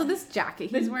scene. Yeah. Also, this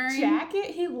jacket he's the wearing. jacket,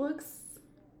 he looks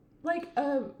like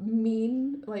a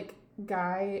mean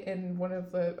guy in one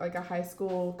of the a high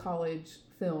school college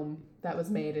film that was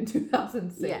made in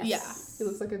 2006. Yes. Yeah. He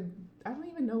looks like I don't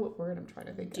even know what word I'm trying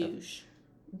to think Douche.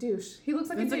 of. Douche. He looks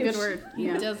like That's a a douche. good word. He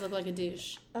Yeah. does look like a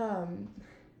douche.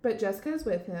 But Jessica's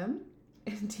with him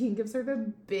and Dean gives her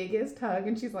the biggest hug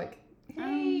and she's like,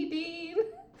 "Hey, Dean."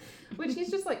 Which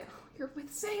he's just like, "Oh, you're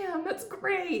with Sam. That's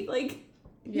great." Like,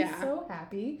 he's Yeah. so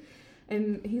happy.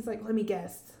 And he's like, "Let me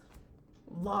guess.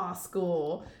 Law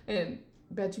school." And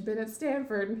bet you've been at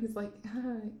Stanford. And he's like,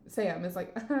 Sam is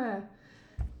like,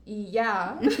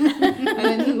 yeah. And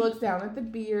then he looks down at the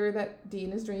beer that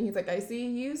Dean is drinking. He's like, "I see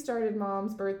you started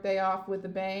Mom's birthday off with a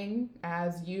bang,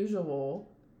 as usual."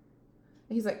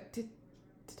 And he's like,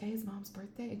 "Today is Mom's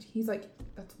birthday?" And he's like,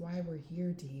 "That's why we're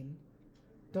here, Dean.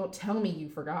 Don't tell me you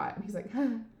forgot." And he's like,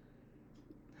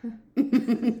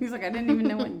 He's like, I didn't even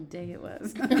know what day it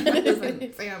was.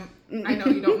 Listen, Sam, I know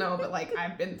you don't know, but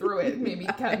I've been through it. Maybe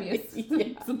cut me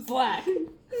some slack.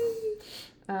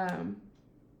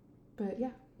 But yeah.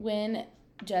 When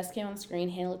Jess came on the screen,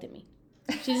 Hannah looked at me.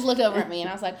 She just looked over at me, and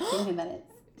I was like, Do you know who that is?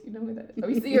 Do you know who that is? Oh,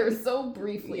 we see her so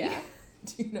briefly. Yeah.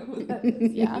 Do you know who that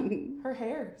is? yeah. Her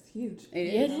hair is huge. It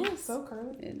It is. So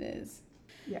curly. It is.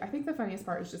 Yeah, I think the funniest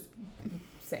part is just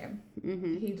Sam.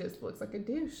 Mm-hmm. He just looks like a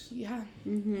douche. Yeah.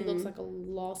 Mm-hmm. He looks like a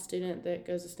law student that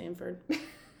goes to Stanford.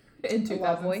 In A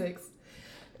law boy? 2006.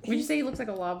 Would you say he looks like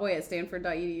a law boy at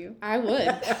Stanford.edu? I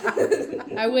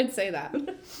would. I would say that.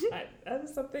 That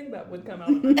is something that would come out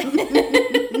of my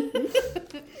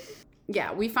mouth.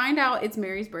 Yeah, we find out it's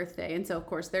Mary's birthday, and so of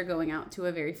course they're going out to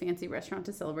a very fancy restaurant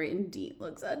to celebrate. And Dean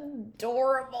looks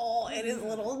adorable in his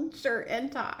little shirt and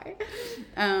tie.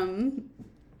 And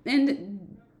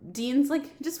Dean's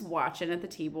just watching at the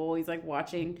table. He's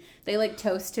watching. They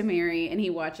toast to Mary, and he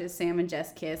watches Sam and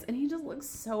Jess kiss, and he just looks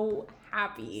so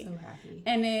happy. So happy.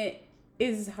 And it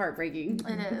is heartbreaking.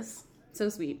 It is. So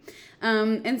sweet.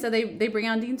 And so they bring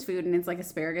out Dean's food, and it's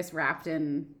asparagus wrapped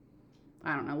in,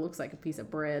 I don't know, looks like a piece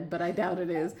of bread, but I doubt it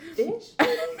is. Fish?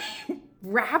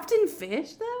 Wrapped in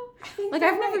fish, though? I've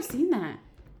never seen that.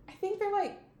 I think they're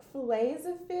fillets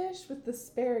of fish with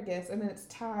asparagus, and then it's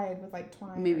tied with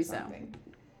twine Maybe or so. something.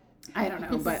 I don't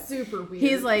know, It's but super weird.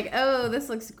 he's like, "Oh, this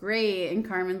looks great," and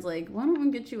Carmen's like, "Why don't we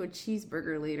get you a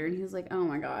cheeseburger later?" And he's like, "Oh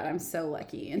my god, I'm so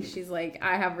lucky," and she's like,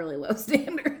 "I have really low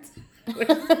standards," which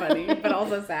is funny, but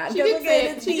also sad. She did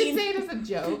say it as a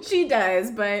joke. She does,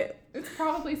 but It's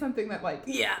probably something that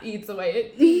yeah. eats away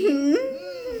at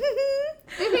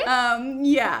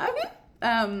Yeah.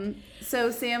 So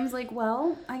Sam's like,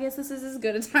 "Well, I guess this is as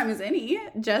good a time as any.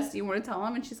 Jess, do you want to tell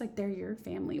them?" And she's like, "They're your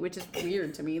family," which is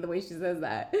weird to me, the way she says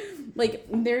that.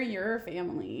 They're your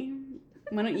family.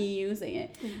 Why don't you say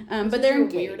it? But they're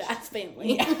engaged. Weird ass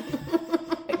family. Yeah.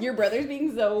 Your brother's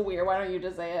being so weird. Why don't you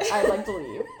just say it? I'd like to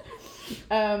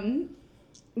leave.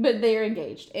 But they're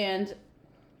engaged, and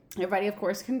everybody, of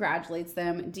course, congratulates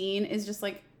them. Dean is just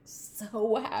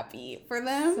so happy for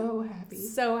them.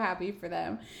 So happy for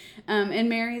them. And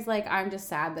Mary's like, "I'm just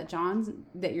sad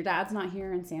that your dad's not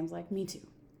here." And Sam's like, "Me too."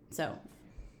 So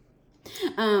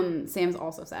Sam's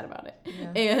also sad about it.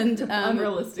 Yeah. And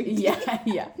Unrealistic.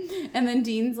 Yeah. And then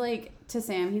Dean's like to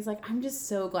Sam, he's like, "I'm just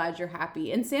so glad you're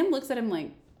happy." And Sam looks at him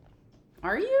like,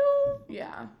 "Are you?"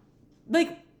 Yeah.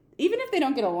 Even if they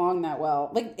don't get along that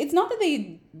well, it's not that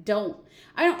they don't.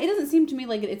 It doesn't seem to me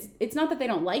like it's not that they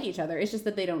don't like each other. It's just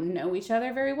that they don't know each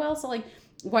other very well. So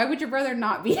why would your brother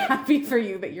not be happy for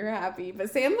you that you're happy?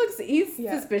 But Sam he's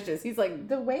suspicious. He's like,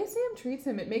 the way Sam treats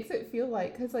him, it makes it feel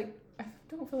because I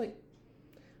don't feel I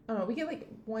don't know, we get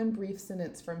one brief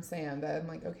sentence from Sam that I'm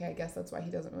like, okay, I guess that's why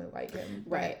he doesn't really like him.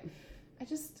 right, I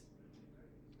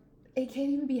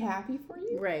can't even be happy for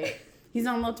you. right. He's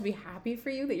not allowed to be happy for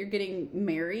you that you're getting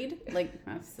married.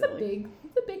 That's silly.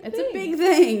 It's It's a big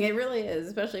thing. It really is,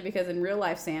 especially because in real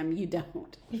life, Sam, you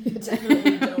don't. You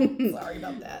definitely don't. Sorry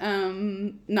about that.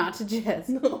 Not to Jess.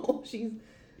 No, she's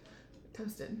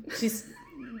toasted. She's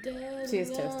She is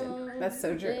toasted. That's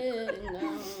so true.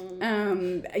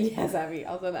 Yes, Abby,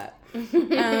 also that.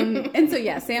 And so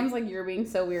yeah, Sam's like, you're being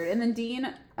so weird. And then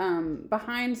Dean,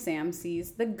 behind Sam,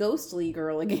 sees the ghostly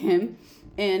girl again.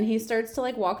 And he starts to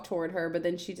like walk toward her, but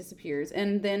then she disappears.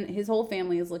 And then his whole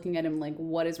family is looking at him like,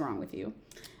 what is wrong with you?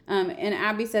 And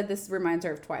Abby said this reminds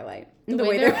her of Twilight. The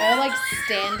way they're all like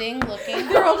standing, looking.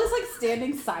 They're all just like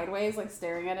standing sideways, like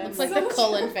staring at him. It's like the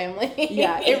Cullen family.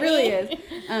 Yeah, it really is.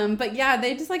 But yeah,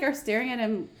 they just like are staring at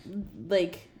him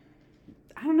like,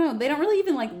 I don't know. They don't really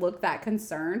even like look that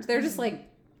concerned. They're just like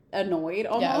annoyed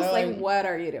almost. Yeah, like, what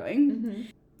are you doing?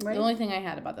 Mm-hmm. Right? The only thing I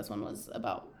had about this one was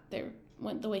about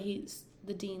the way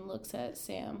the dean looks at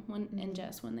Sam and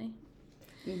Jess when they.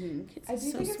 Mm-hmm. I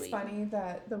do think it's funny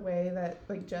that the way that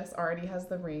like Jess already has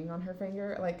the ring on her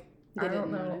finger, like They I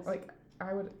don't didn't know, notice. like I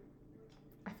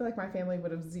feel like my family would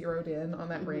have zeroed in on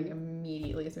that ring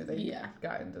immediately as soon as they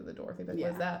got into the door. They'd be like,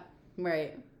 "What's that?"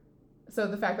 Right. So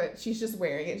the fact that she's just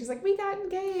wearing it, she's like, "We got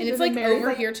engaged," And it's then like Mary's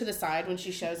over here to the side when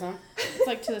she shows them. It's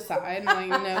like to the side, like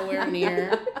nowhere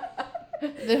near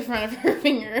the front of her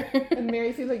finger. And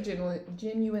Mary seems like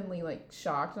genuinely like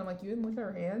shocked. And I'm like, you didn't look at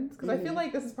her hands? Because I feel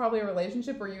like this is probably a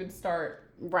relationship where you would start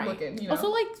looking, you know? Also,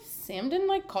 like, Sam didn't,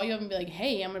 like, call you up and be like,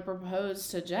 hey, I'm going to propose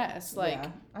to Jess. Like,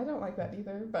 yeah, I don't like that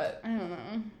either, but I don't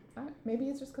know. maybe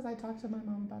it's just because I talked to my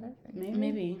mom about everything.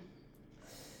 Maybe.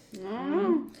 I don't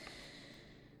know.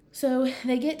 So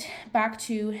they get back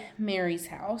to Mary's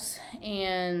house,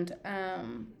 and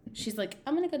she's like,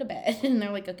 I'm going to go to bed. And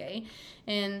they're like, okay.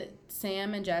 And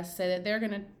Sam and Jess say that they're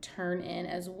going to turn in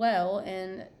as well.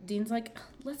 And Dean's like,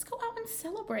 let's go out and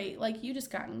celebrate. Like, you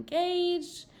just got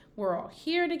engaged. We're all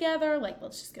here together. Like,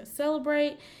 let's just go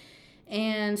celebrate.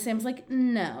 And Sam's like,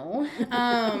 no.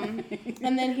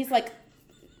 And then he's like,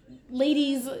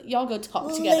 ladies, y'all go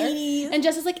talk together. Ladies. And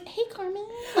Jess is like, hey, Carmen.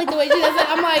 Like, the way she does it,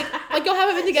 I'm like y'all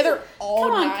haven't been together all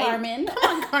Come on, night. Carmen. Come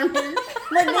on, Carmen.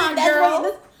 Come on,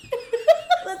 girl.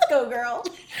 Let's go, girl.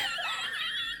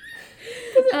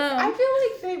 I feel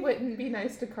like they wouldn't be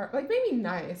nice to Carmen. Like, maybe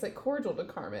nice, like cordial to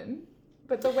Carmen.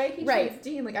 But the way he treats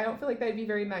Dean, like, I don't feel like they'd be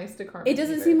very nice to Carmen. It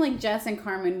doesn't seem like Jess and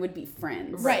Carmen would be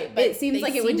friends. Right, but It seems they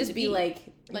like it would seem just to be be. like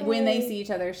when they see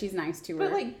each other, she's nice to her.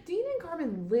 But, like, Dean and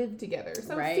Carmen live together.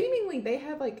 So, seemingly, they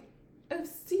have, like, a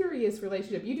serious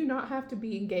relationship. You do not have to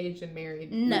be engaged and married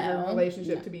for your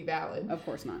relationship to be valid. Of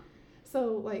course not.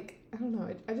 So, like, I don't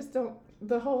know. I just don't...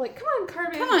 The whole, like, come on,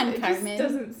 Carmen. Come on, it Carmen. Just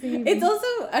doesn't seem... It's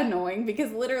also annoying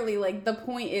because literally, like, the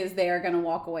point is they are going to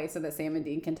walk away so that Sam and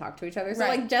Dean can talk to each other. So,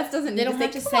 like, Jess doesn't need They don't to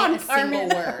have say, to "Come say on, a single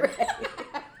Carmen." word.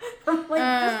 Like,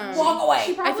 just walk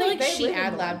away. I feel like she live in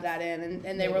ad-labbed Lawrence. that in,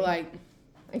 and they were like,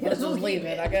 I guess let's we'll just leave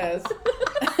it, I guess.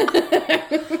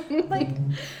 Like,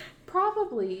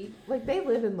 probably, like, they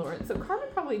live in Lawrence, so Carmen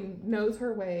probably knows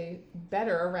her way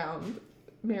better around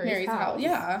Mary's house.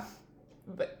 Yeah.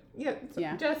 But, yeah, so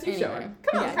Yeah. Jess, you show Anyway. her.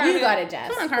 Come on, Yeah, Carmen. you got it,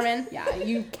 Jess. Come on, Carmen. Yeah,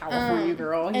 you California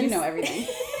girl. You and know everything.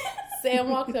 Sam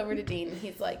walks over to Dean, and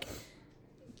he's like,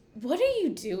 what are you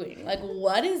doing? Like,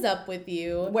 what is up with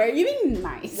you? Why are you being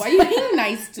nice? Why are you being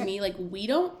nice to me? Like, we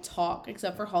don't talk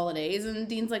except for holidays. And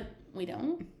Dean's like, we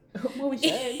don't? Well, we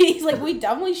should. He's like, we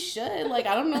definitely should. Like,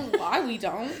 I don't know why we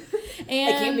don't.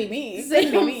 And It can't be me. It Sam's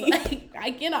couldn't be me. like,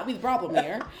 I cannot be the problem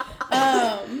here.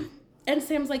 And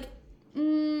Sam's like,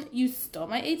 you stole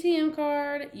my ATM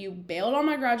card, you bailed on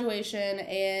my graduation,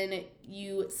 and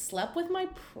you slept with my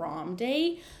prom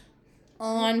date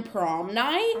on prom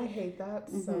night. I hate that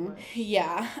so much.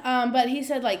 Yeah. But he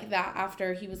said like that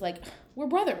after he was like, we're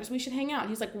brothers, we should hang out.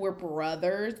 He's like, we're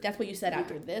brothers. That's what you said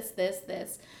after this.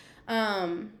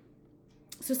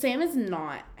 So Sam is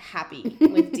not happy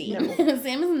with Dean.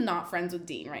 Sam is not friends with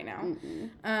Dean right now.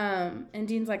 And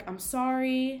Dean's like, I'm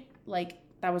sorry. Like,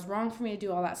 that was wrong for me to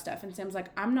do all that stuff. And Sam's like,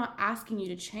 I'm not asking you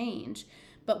to change,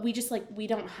 but we just like, we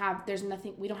don't have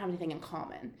anything in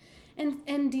common.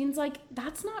 And Dean's like,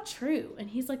 that's not true.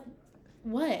 And he's like,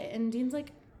 what? And Dean's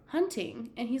like, hunting.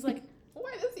 And he's like,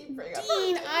 Why does he bring up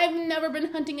Dean, hunting? I've never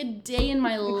been hunting a day in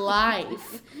my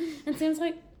life. And Sam's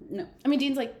like, No. I mean,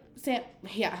 Dean's like, Sam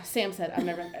said,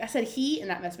 I said he, and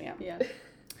that messed me up. Yeah.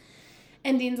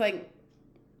 And Dean's like,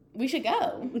 we should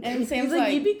go. And Sam's He's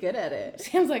like, you'd be good at it.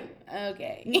 Sam's like,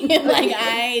 okay. Like,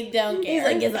 I don't care.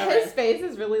 He's like, it's all right. His face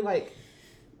is really like,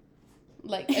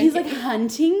 He's like,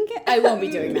 hunting? I won't be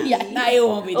doing that. Yeah. I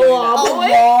won't be doing Law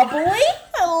that. boy? Law boy?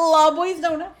 Law boys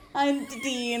don't hunt,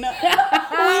 Dean. We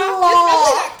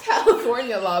law.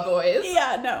 California law boys.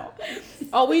 Yeah, no.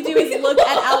 All we do is look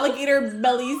at alligator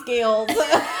belly scales.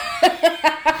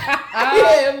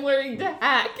 I am learning to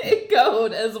hack and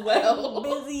code as well.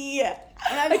 Busy. And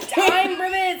I'm dying for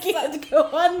this. Can't go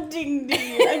hunting,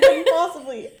 Dean. I couldn't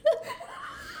possibly.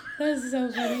 That's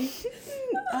so funny.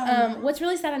 What's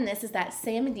really sad on this is that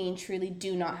Sam and Dean truly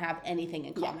do not have anything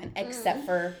in common except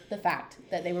for the fact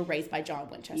that they were raised by John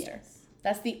Winchester. Yes.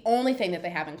 That's the only thing that they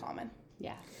have in common.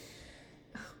 Yeah.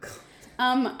 Oh, God.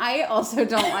 I also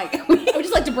don't like. I would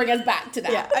just like to bring us back to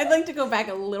that. Yeah, I'd like to go back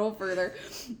a little further,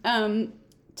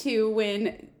 to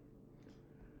when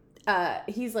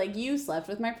he's like, "You slept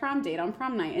with my prom date on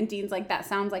prom night," and Dean's like, "That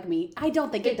sounds like me." I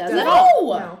don't think it does at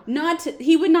all. No.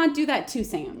 He would not do that to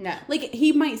Sam. No. Like,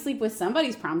 he might sleep with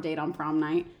somebody's prom date on prom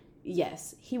night.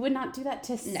 Yes, he would not do that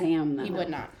to Sam. Though. He would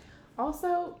not.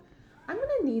 Also, I'm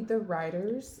gonna need the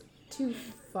writers to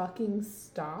fucking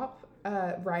stop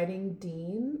writing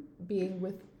Dean being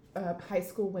with high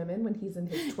school women when he's in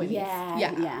his 20s.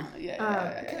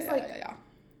 Yeah. Because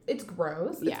it's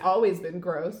gross. Yeah. It's always been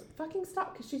gross. Fucking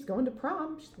stop, because she's going to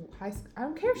prom. She's high school. I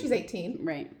don't care if she's 18.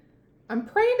 Right. I'm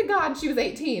praying to God she was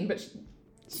 18, but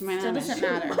She might Still not. doesn't she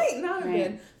matter. might not have Right.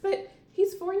 been. But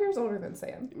he's 4 years older than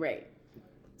Sam. Right.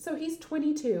 So he's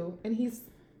 22, and he's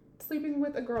sleeping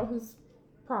with a girl whose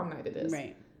prom night it is.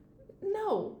 Right.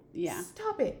 No. Yeah.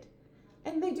 Stop it.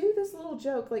 And they do this little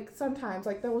joke, like, sometimes,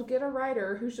 like, they'll get a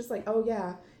writer who's just like, oh,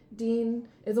 yeah, Dean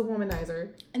is a womanizer.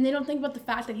 And they don't think about the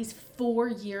fact that he's 4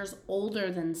 years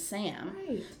older than Sam.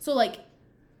 Right. So, like,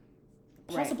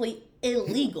 possibly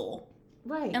illegal.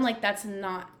 Right. And, like, that's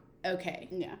not okay.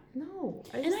 Yeah. No.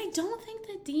 And I don't think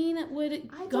that Dean would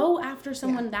I go don't- after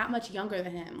someone that much younger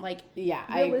than him. Like, Yeah,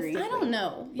 I agree. Realistically. I don't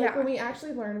know. Like, when we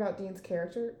actually learn about Dean's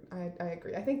character, I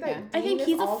agree. I think that Yeah. I think Dean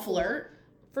he's is a all for- flirt.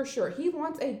 For sure. He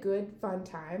wants a good, fun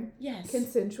time. Yes.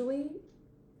 Consensually.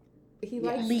 He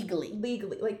likes... Legally.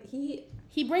 Legally. Like, he...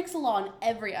 He breaks the law in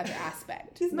every other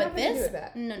aspect. He's not but gonna this, do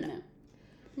that.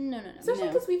 no. Especially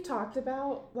No. because we've talked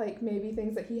about, like, maybe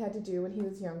things that he had to do when he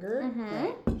was younger. Mm-hmm.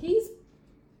 Right. He's,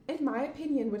 in my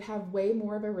opinion, would have way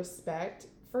more of a respect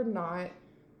for not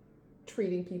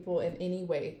treating people in any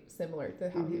way similar to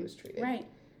how he was treated. Right.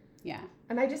 Yeah.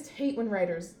 And I just hate when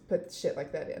writers put shit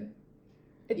like that in.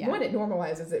 Yeah. One, it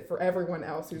normalizes it for everyone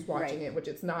else who's watching Right. it, which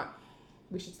it's not,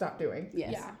 we should stop doing.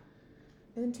 Yes. Yeah.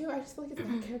 And then two, I just feel like it's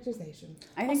bad characterization.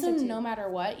 I think Also, so too. no matter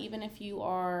what, even if you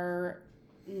are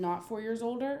not 4 years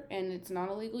older and it's not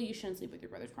illegal, you shouldn't sleep with your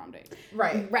brother's prom date.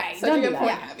 Right. Right. Such Don't a do good that.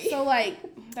 point, Yeah. Abby. So, like,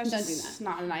 that's Don't do just that.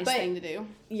 not a nice But- thing to do.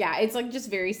 Yeah, it's like just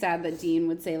very sad that Dean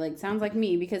would say like sounds like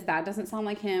me because that doesn't sound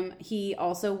like him. He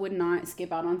also would not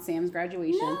skip out on Sam's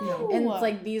graduation. No. And it's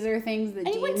like these are things that And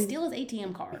he Dean wouldn't steal his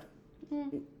ATM card.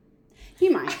 he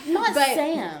might. Not but,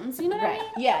 Sam's. You know what I Right.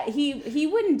 mean? Yeah, he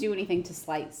wouldn't do anything to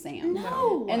slight Sam.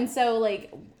 No. And so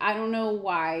like I don't know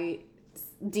why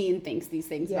Dean thinks these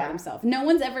things Yeah. about himself. No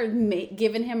one's ever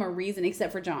given him a reason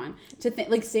except for John to think.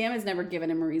 Like Sam has never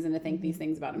given him a reason to think these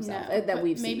things about himself that but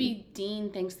we've maybe seen. Dean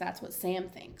thinks that's what Sam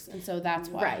thinks, and so that's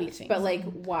why he Right, thinks. but like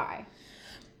why?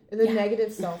 The Yeah.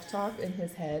 negative self-talk in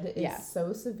his head is Yeah.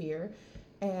 so severe.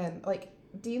 And, like,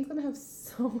 Dean's gonna have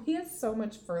he has so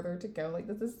much further to go. Like,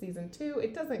 this is season 2.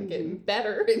 It doesn't get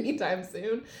better anytime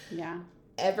soon. Yeah.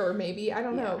 Ever, maybe. I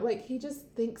don't know. Yeah. Like, he just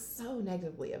thinks so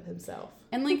negatively of himself.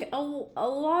 And like a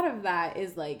lot of that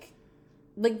is like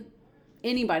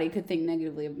anybody could think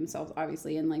negatively of themselves,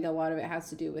 obviously, and like a lot of it has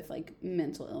to do with like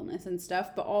mental illness and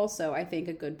stuff. But also, I think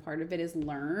a good part of it is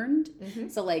learned.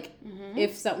 So like,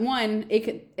 if someone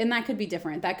that could be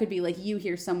different. That could be like you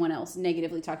hear someone else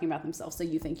negatively talking about themselves, so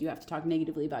you think you have to talk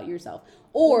negatively about yourself,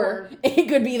 or it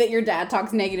could be that your dad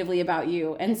talks negatively about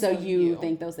you, and so you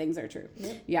think those things are true.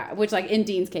 Yep. Yeah, which like in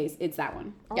Dean's case, it's that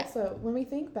one. Also, when we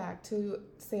think back to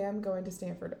Sam going to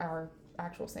Stanford, our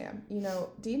actual Sam, you know,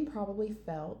 Dean probably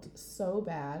felt so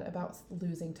bad about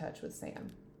losing touch with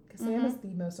Sam. Because Sam is the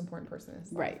most important person in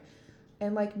his life. Right.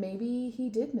 And, like, maybe he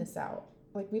did miss out.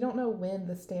 Like, we don't know when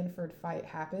the Stanford fight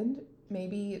happened.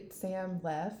 Maybe Sam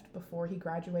left before he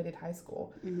graduated high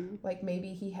school. Like,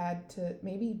 maybe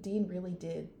Dean really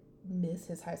did miss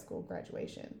his high school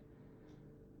graduation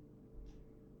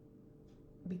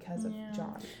because of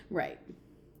John. Right.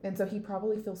 And so he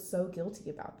probably feels so guilty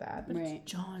about that. But Right.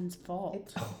 it's John's fault.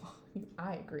 It's,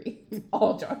 I agree. It's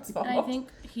all John's fault. And I think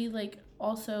he like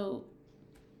also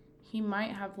he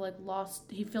might have like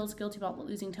he feels guilty about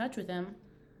losing touch with him.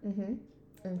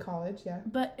 In college, yeah.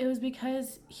 But it was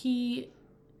because he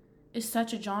is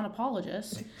such a John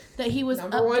apologist that he was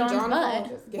Number up one John's John butt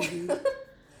apologist.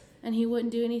 and he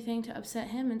wouldn't do anything to upset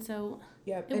him, and so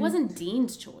Yep. it wasn't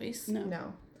Dean's choice.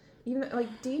 No. Even,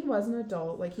 like, Dean was an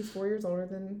adult. Like, he's 4 years older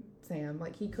than Sam.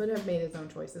 Like, he could have made his own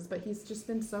choices, but he's just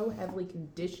been so heavily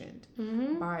conditioned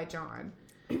by John.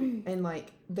 And,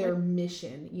 like, their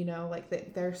mission, you know? Like,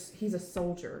 he's a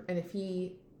soldier. And if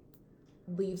he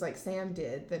leaves like Sam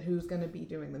did, then who's going to be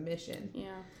doing the mission?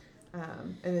 Yeah.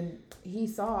 And then he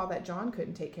saw that John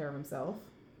couldn't take care of himself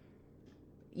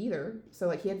either. So,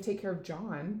 like, he had to take care of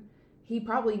John. He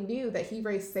probably knew that he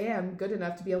raised Sam good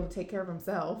enough to be able to take care of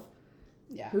himself.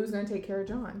 Yeah. Who's going to take care of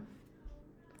John?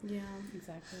 Yeah.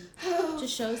 Exactly.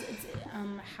 Just shows it's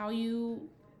how you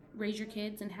raise your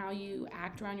kids and how you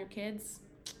act around your kids.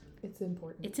 It's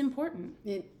important. It's important.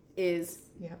 It is.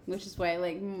 Yeah. Which is why,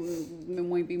 like,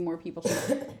 maybe more people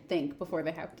should think before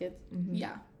they have kids. Mm-hmm.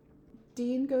 Yeah.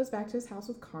 Dean goes back to his house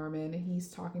with Carmen, and he's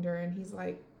talking to her, and he's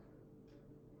like,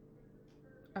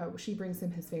 oh, she brings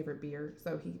him his favorite beer,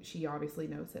 so she obviously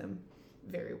knows him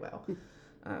very well.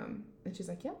 And she's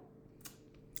like, yep.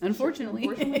 Unfortunately.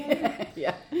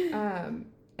 Yeah.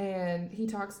 And he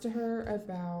talks to her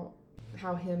about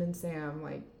how him and Sam,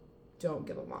 like, don't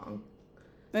get along.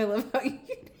 I love how you...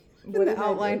 What the did I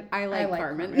outline. do? I like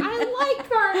Carmen. I like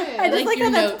Carmen! I just like your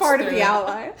how that's notes part of through the it.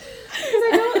 outline. Because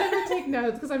I don't ever take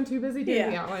notes because I'm too busy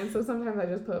doing the outline, so sometimes I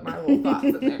just put my little thoughts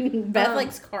in there. Beth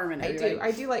likes Carmen.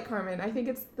 I do like Carmen. I think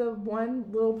it's the one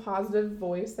little positive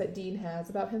voice that Dean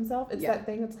has about himself. It's that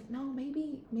thing that's like, no,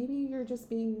 maybe you're just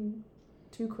being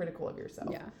too critical of yourself.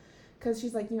 Yeah. Because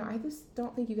she's like, I just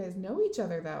don't think you guys know each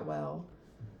other that well.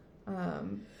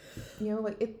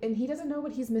 Like, and he doesn't know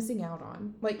what he's missing out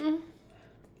on. Like,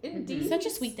 indeed, Such a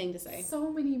sweet thing to say.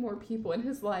 So many more people in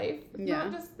his life,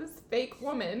 not just this fake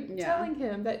woman telling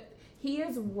him that he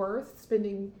is worth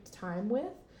spending time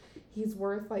with. He's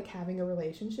worth, like, having a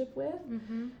relationship with,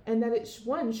 and that it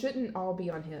shouldn't all be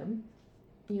on him.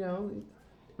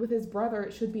 With his brother,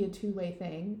 it should be a two-way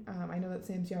thing. I know that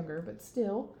Sam's younger, but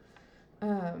still.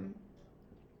 And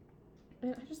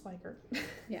I just like her.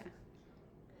 Yeah.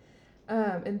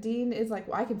 And Dean is like,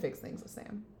 well, I can fix things with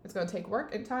Sam. It's going to take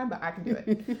work and time, but I can do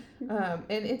it. And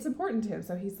it's important to him.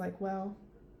 So he's like, well,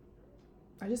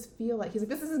 I just feel like, he's like,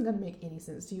 this isn't going to make any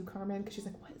sense to you, Carmen. Because she's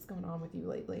like, what is going on with you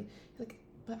lately? He's like,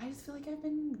 but I just feel like I've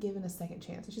been given a second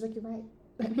chance. And she's like, you're right.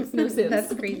 That makes no sense.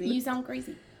 That's crazy. You sound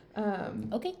crazy.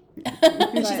 She's Okay.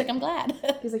 She's like, I'm glad.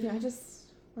 He's like,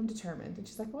 I'm determined. And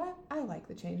she's like, well, I like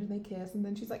the change. And they kiss. And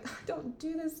then she's like, don't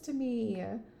do this to me.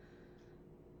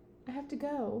 I have to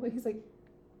go. And he's like,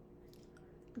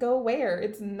 go where?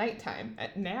 It's nighttime.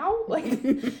 Now? Like,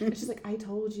 and she's like, I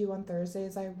told you on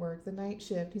Thursdays I work the night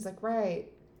shift. He's like, right.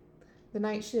 The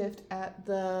night shift at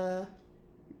the...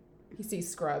 He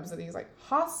sees Scrubs and he's like,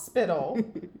 hospital.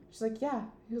 She's like, yeah.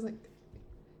 He was like,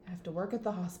 I have to work at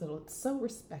the hospital. It's so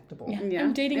respectable. Yeah.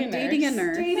 I'm dating a nurse. Dating a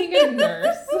nurse. Dating a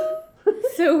nurse.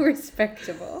 So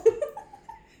respectable.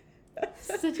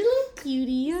 Such a little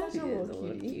cutie. Such She a is little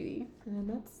cutie. And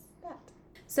that's that.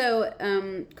 So,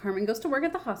 Carmen goes to work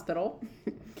at the hospital,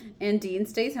 and Dean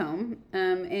stays home,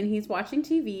 and he's watching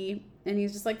TV, and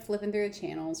he's just, like, flipping through the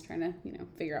channels, trying to,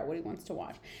 figure out what he wants to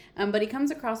watch. But he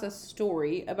comes across a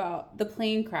story about the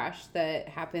plane crash that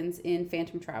happens in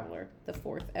Phantom Traveler, the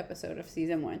 4th episode of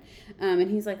season 1. And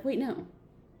he's like, wait, no.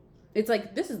 It's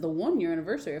like, this is the 1-year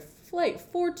anniversary of Flight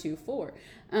 424,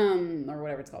 or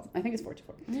whatever it's called. I think it's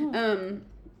 424. Yeah.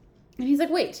 And he's like,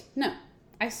 wait, no.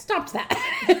 I stopped that.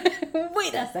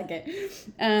 Wait a second.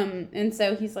 And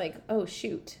so he's like, oh,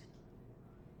 shoot.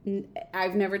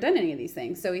 I've never done any of these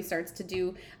things. So he starts to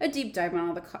do a deep dive on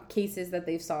all the cases that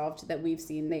they've solved that we've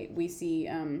seen. We see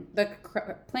the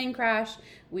plane crash.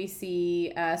 We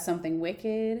see Something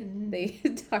Wicked. Mm-hmm. They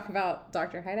talk about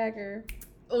Dr. Heidegger.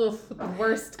 Ugh, the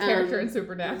worst character in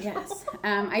Supernatural. Yes.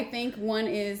 I think one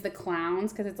is the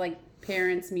clowns, because it's like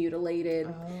parents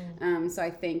mutilated. Oh. So I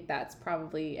think that's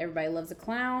probably Everybody Loves a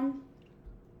Clown.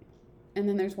 And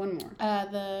then there's one more.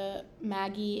 The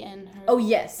Maggie and her. Oh,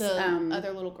 yes. The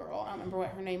other little girl. I don't remember what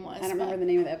her name was. I don't remember the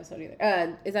name of the episode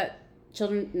either. Is that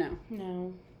Children? No.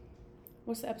 No.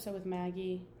 What's the episode with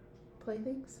Maggie?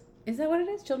 Playthings? Is that what it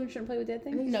is? Children Shouldn't Play with Dead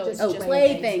Things? No, it's Oh, just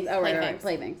Playthings. Oh, right, Playthings.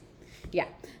 Playthings. Yeah.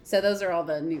 So those are all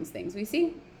the news things we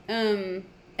see. And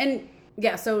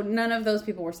yeah, so none of those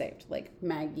people were saved. Like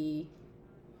Maggie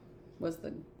was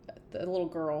the little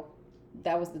girl.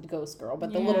 That was the ghost girl,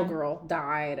 but the little girl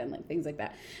died and like things like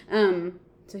that.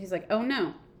 So he's like, oh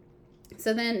no.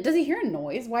 So then does he hear a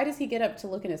noise? Why does he get up to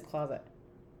look in his closet?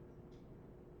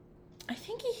 I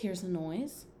think he hears a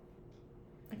noise.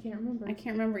 I can't remember. I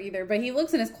can't remember either, but he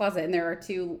looks in his closet and there are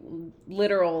 2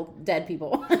 literal dead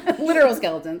people, literal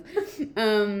skeletons.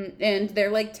 And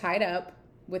they're like tied up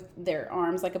with their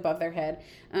arms like above their head.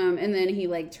 And then he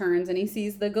like turns and he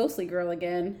sees the ghostly girl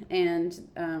again, and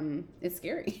it's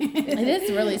scary. It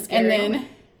is really scary. And then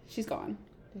she's gone.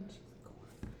 And she's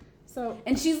gone. So,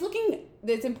 And she's looking,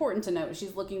 it's important to note,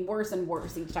 she's looking worse and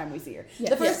worse each time we see her. Yes.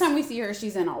 The first Yes. time we see her,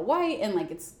 she's in all white and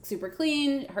like it's super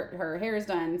clean, her hair is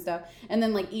done and stuff. And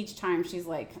then like each time she's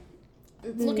like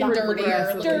It's looking not dirtier,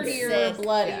 progressive. looking dirtier, sick.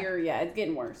 bloodier. Yeah, it's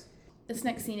getting worse. This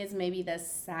next scene is maybe the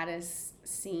saddest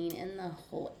scene in the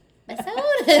whole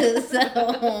episode.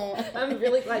 So I'm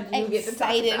really glad you get to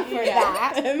talk excited about for it.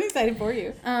 that. I'm excited for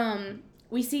you.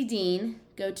 We see Dean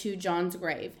go to John's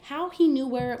grave. How he knew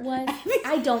where it was,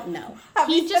 I don't know. How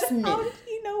He just knew. How did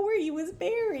he know where he was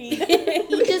buried?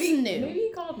 He just knew. Maybe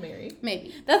he called Mary.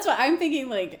 Maybe. That's what I'm thinking.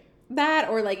 Like that,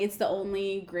 or like it's the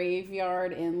only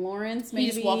graveyard in Lawrence. Maybe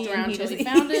He just walked around and till he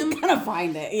found him. He's gonna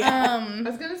find it. Yeah. I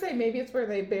was gonna say maybe it's where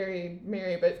they buried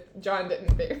Mary, but John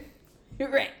didn't bury.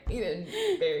 Right. He didn't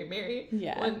bury Mary.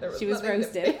 Yeah. When there She was nothing to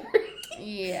roasted. bury.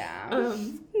 Yeah.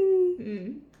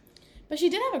 Mm. But she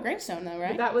did have a gravestone though, But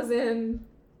right? that was in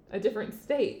a different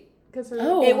state because her.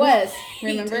 Oh. It was.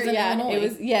 Right. Remember? It was in Yeah. Illinois. It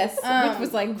was. Yes. Which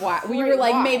was like, why? We Wait, were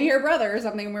like, why? maybe her brother or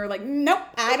something. And we were like, nope,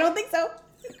 I don't think so.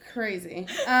 Crazy.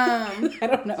 I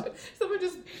don't know. Someone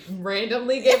just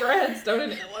randomly gave her a headstone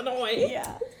in Illinois.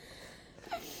 Yeah.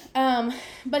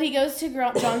 But he goes to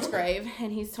John's grave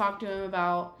and he's talked to him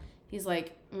about. He's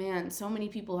like, man, so many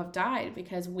people have died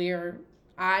because we're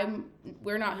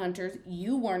not hunters.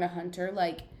 You weren't a hunter.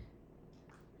 Like,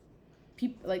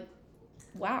 people, like,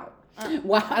 wow.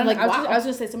 Wow. I don't Like, know. wow. I was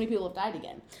just say so many people have died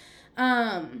again.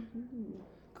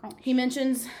 He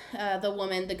mentions the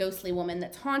woman, the ghostly woman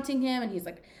that's haunting him, and he's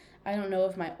like, I don't know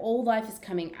if my old life is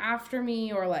coming after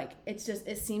me or like it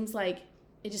seems like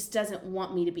it just doesn't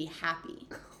want me to be happy.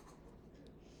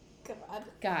 God.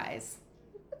 Guys,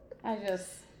 I just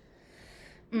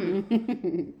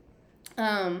Mm.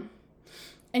 and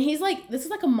he's like, this is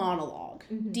like a monologue.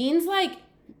 Mhm. Dean's like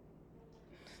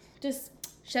just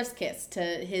chef's kiss to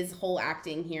his whole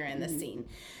acting here in this scene.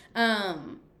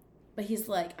 But he's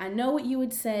like, I know what you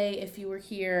would say if you were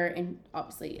here, and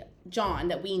obviously John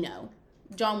that we know.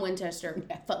 John Winchester,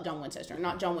 fuck John Winchester,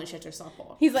 not John Winchester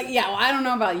softball. He's like, yeah, well, I don't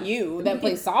know about you that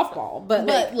plays softball, but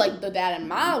Like the dad in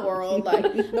my world, like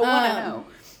the one I know.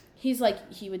 He's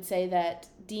like, he would say that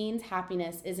Dean's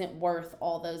happiness isn't worth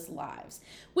all those lives,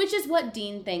 which is what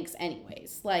Dean thinks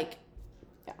anyways. Like,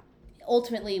 Yeah.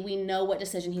 ultimately, we know what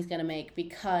decision he's going to make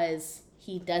because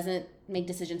he doesn't make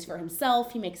decisions for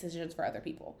himself. He makes decisions for other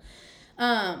people.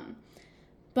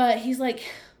 But he's like,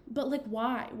 but like,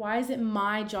 why? Why is it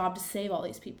my job to save all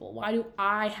these people? Why do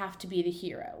I have to be the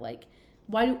hero? Like,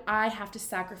 why do I have to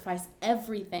sacrifice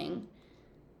everything?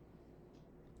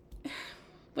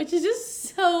 Which is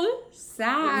just so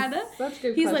sad. It's such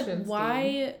good He's like, questions,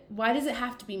 Dean. why does it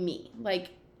have to be me?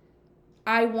 Like,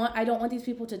 I don't want these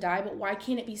people to die, but why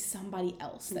can't it be somebody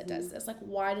else that does this? Like,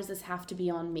 why does this have to be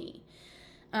on me?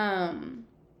 And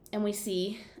we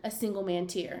see a single man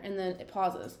tear, and then it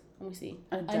pauses, and we see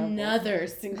A double. another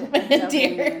single A man double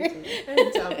tear. man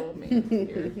A double man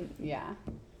tear. Yeah.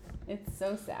 It's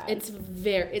so sad.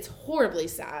 It's horribly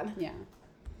sad. yeah.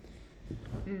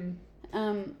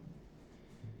 Mm.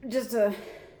 Just a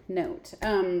note.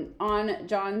 On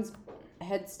John's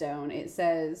headstone, it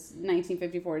says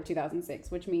 1954 to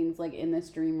 2006, which means like in this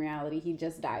dream reality, he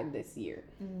just died this year.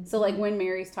 Mm. So like when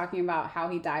Mary's talking about how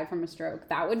he died from a stroke,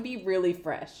 that would be really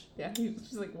fresh. Yeah,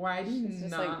 she's like, why do you She's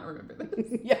just not like- remember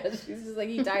this? Yeah, she's just like,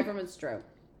 he died from a stroke.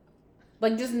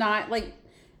 Like just not like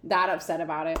that upset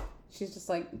about it. She's just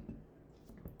like,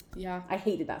 Yeah. I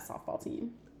hated that softball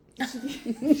team.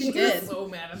 She did. was so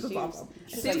mad at the She softball. was- It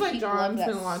she's seems like, like he John loved that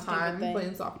spent a lot of stupid time thing.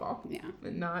 playing softball Yeah.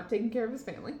 and not taking care of his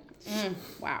family.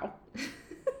 Wow.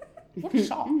 What a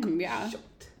shock. Yeah.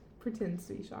 Shocked. Pretends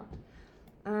to be shocked.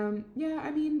 Yeah,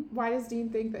 I mean, why does Dean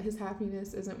think that his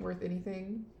happiness isn't worth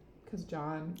anything? Because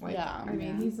John, like, Yeah, I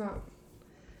mean, yeah. he's not.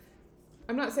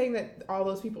 I'm not saying that all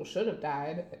those people should have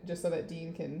died just so that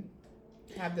Dean can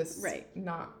have this Right.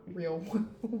 not real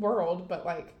world, but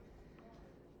like,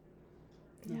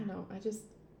 I Yeah. don't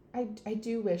know. I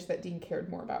do wish that Dean cared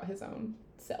more about his own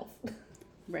self.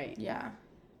 Right. Yeah.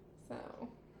 So.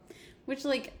 Which,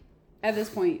 like, at this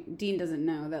point, Dean doesn't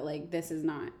know that, like, this is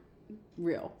not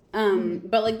real.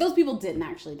 But, like, those people didn't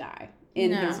actually die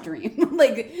in No. his dream.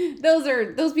 Like,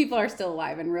 those people are still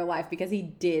alive in real life because he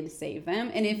did save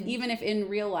them. And even if in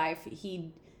real life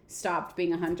he stopped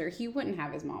being a hunter, he wouldn't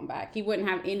have his mom back. He wouldn't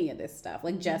have any of this stuff.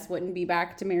 Like, Jess wouldn't be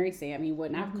back to marry Sam. He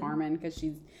wouldn't have Carmen because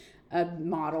she's a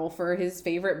model for his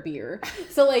favorite beer.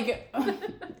 So like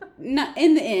not,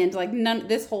 in the end, like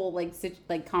this whole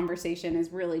like conversation is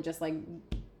really just like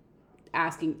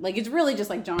asking, like it's really just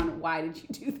like, John, why did you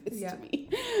do this Yeah. to me?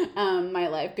 My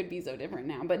life could be so different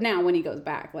now. But now when he goes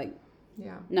back, like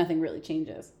Yeah. nothing really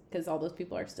changes because all those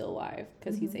people are still alive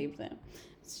because he saved them.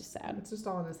 It's just sad. It's just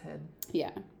all in his head.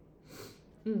 Yeah.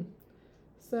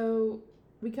 So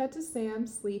we cut to Sam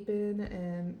sleeping,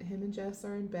 and him and Jess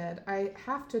are in bed. I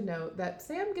have to note that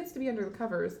Sam gets to be under the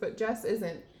covers, but Jess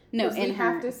isn't. No, 'Cause we and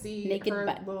have her to see naked her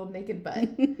butt. little naked butt.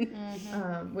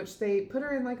 Which they put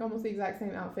her in like almost the exact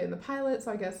same outfit in the pilot,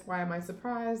 so I guess why am I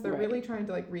surprised? They're Right. really trying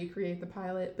to like recreate the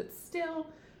pilot, but still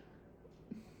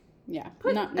Yeah,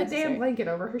 put not a necessary. damn blanket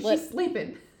over her. Let- She's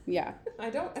sleeping. Yeah. I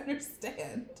don't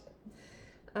understand.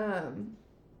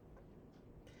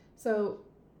 So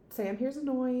Sam hears a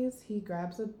noise. He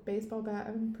grabs a baseball bat,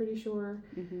 I'm pretty sure,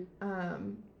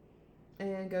 and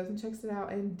goes and checks it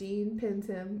out. And Dean pins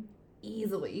him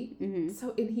easily.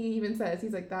 So, and he even says,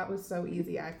 he's like, "That was so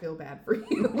easy. I feel bad for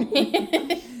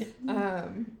you."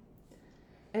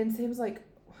 And Sam's like,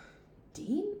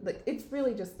 "Dean?" Like, it's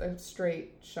really just a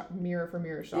straight shot, mirror for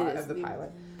mirror shot It is of the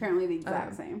pilot. Apparently the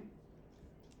exact same.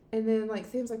 And then like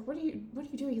Sam's like, what are you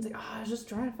doing? He's like, "Oh, I was just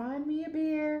trying to find me a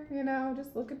beer,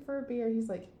 just looking for a beer." He's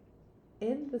like,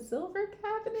 "In the silver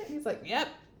cabinet?" And he's like, "Yep."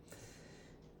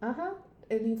 Uh-huh.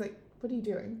 And he's like, "What are you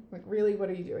doing? Like, really, what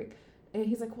are you doing?" And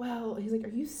he's like, "Well," he's like,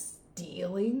 "Are you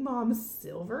stealing Mom's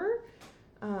silver?"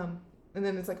 And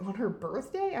then it's like, "On her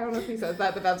birthday?" I don't know if he says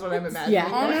that, but that's what I'm imagining.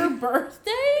 Yeah. On her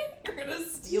birthday? You're gonna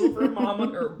steal from Mom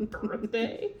on her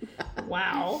birthday?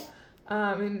 Wow.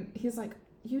 And he's like,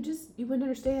 you wouldn't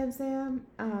understand, Sam.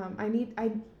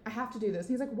 I have to do this.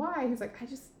 And he's like, "Why?" He's like,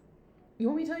 you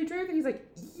want me to tell you the truth?" And he's like,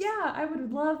 "Yeah, I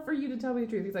would love for you to tell me the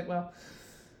truth." He's like, "Well,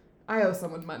 I owe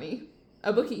someone money.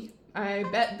 A bookie. I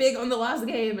bet big on the last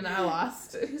game and I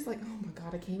lost." And he's like, "Oh my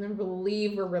God, I can't even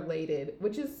believe we're related,"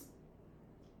 which is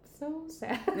so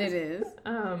sad. It is.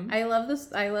 I love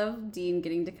this. I love Dean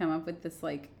getting to come up with this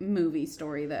like movie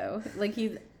story though. Like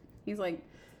he's like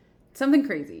something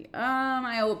crazy.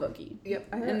 I owe a bookie. Yep.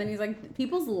 And then he's like,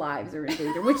 people's lives are in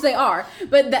danger, which they are.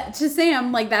 But that to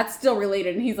Sam, like that's still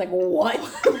related, and he's like, what?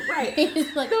 Right.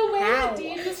 It's like, The way how? that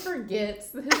Dean just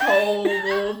forgets his whole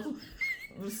little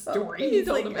story he He's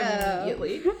told like, him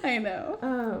immediately. I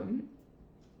know.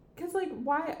 Because, like,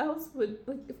 why else would,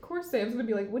 like, of course Sam's gonna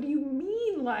be like, "What do you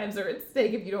mean lives are at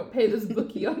stake if you don't pay this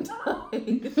bookie on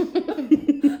time?"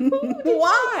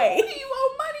 Why? Who do you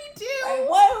owe money to?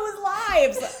 Whose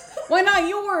lives? Why not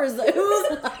yours?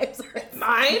 Whose lives are at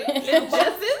Mine and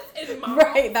Jess's and Mom's.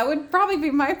 Right, that would probably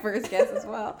be my first guess as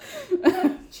well.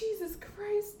 Jesus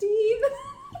Christ, Dean.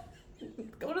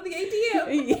 Go to the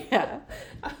ATM. Yeah.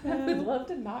 I would love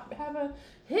to not have a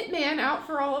hitman out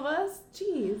for all of us.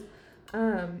 Jeez.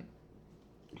 And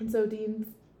so Dean,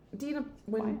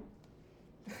 when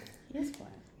Yes, what?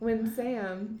 when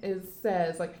Sam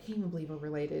says like, "I can't even believe we're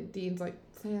related," Dean's like,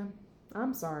 "Sam,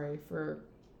 I'm sorry for,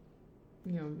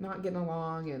 not getting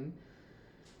along and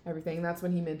everything." That's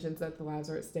when he mentions that the lives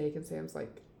are at stake, and Sam's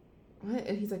like, "What?"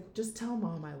 And he's like, "Just tell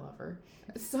Mom I love her."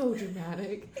 So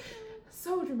dramatic.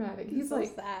 So dramatic. He's so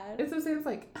like, sad. and so Sam's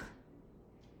like,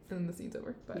 and then the scene's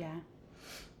over. But Yeah.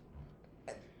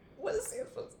 what is Sam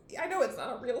supposed to, I know it's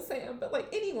not a real Sam, but like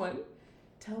anyone,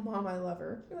 tell Mom I love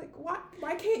her. You're like,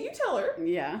 why can't you tell her?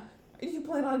 Yeah. Do you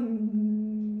plan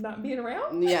on not being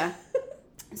around? Yeah.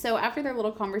 So after their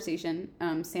little conversation,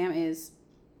 Sam is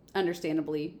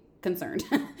understandably concerned.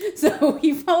 So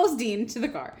he follows Dean to the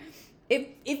car.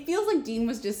 It feels like Dean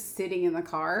was just sitting in the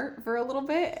car for a little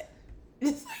bit.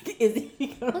 Just like, is he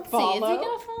gonna Let's follow? see. Is he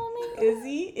gonna follow me? Is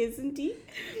he? Isn't he?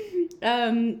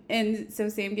 And so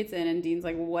Sam gets in, and Dean's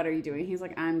like, "What are you doing?" He's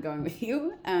like, "I'm going with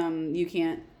you. You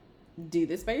can't do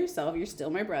this by yourself. You're still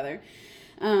my brother."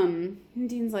 And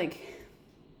Dean's like,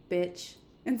 "Bitch."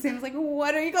 And Sam's like,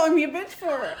 "What are you calling me a bitch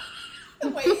for?" The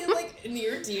way he's like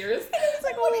near tears. He's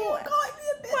like, "What are you calling me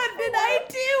a bitch? What did I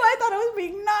do? I thought I was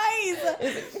being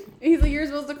nice." He's like, "You're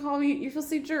supposed to call me. You're supposed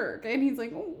to say jerk." And he's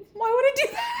like, "Oh, why would I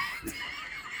do that?"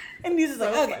 And he's just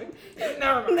like, "Okay,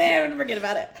 Never mind. no, forget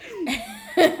about it."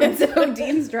 And so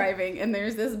Dean's driving, and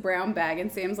there's this brown bag,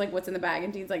 and Sam's like, "What's in the bag?"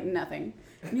 And Dean's like, "Nothing."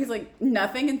 And he's like,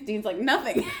 "Nothing?" And Dean's like,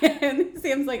 "Nothing." And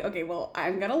Sam's like, "Okay, well,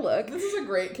 I'm gonna look." This is a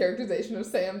great characterization of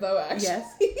Sam, though, actually.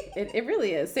 Yes, it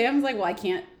really is. Sam's like, "Well, I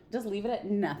can't just leave it at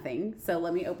nothing, so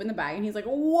let me open the bag." And he's like,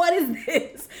 "What is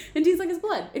this?" And Dean's like, "It's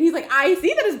blood." And he's like, "I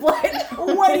see that it's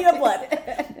blood. Why do you have blood?"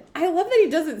 I love that he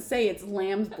doesn't say it's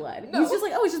lamb's blood. No. He's just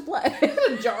like, "Oh, it's just blood."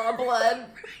 It's a jar of blood.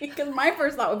 Because my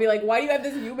first thought would be like, "Why do you have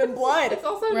this human blood?" It's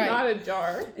also Right. not a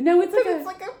jar. No, it's like It's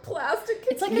like a plastic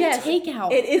It's like Yes. a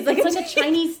takeout. It is like it's a like a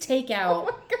Chinese takeout.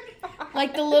 Oh my God.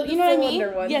 Like the little, you know what I mean?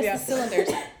 cylinder ones, Yes, yeah. the cylinders.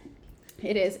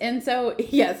 It is. And so,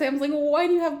 yeah, Sam's like, "Well, why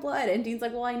do you have blood?" And Dean's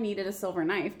like, "Well, I needed a silver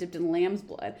knife dipped in lamb's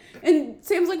blood." And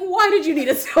Sam's like, "Why did you need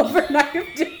a silver knife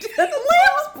dipped in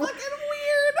lamb's blood?" Fucking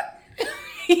weird.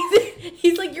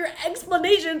 He's like, your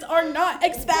explanations are not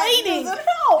explaining. That doesn't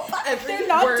help. Every They're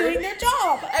not word. doing their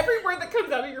job. Every word that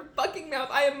comes out of your fucking mouth.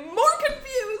 I am more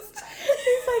confused.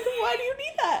 He's like, why do you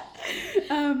need that?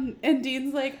 And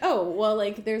Dean's like, oh, well,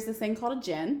 like, there's this thing called a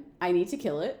gin. I need to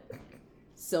kill it.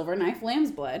 Silver knife,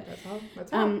 lamb's blood.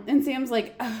 That's all. And Sam's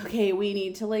like, okay, we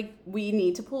need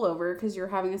to pull over because you're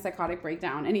having a psychotic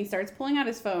breakdown. And he starts pulling out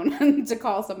his phone to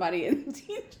call somebody. And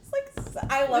Dean just like,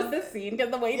 I love this scene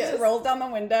because the way he just rolls down the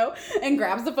window and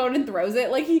grabs the phone and throws it.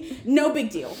 Like, no big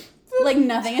deal. Like,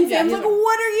 nothing. And Sam's like,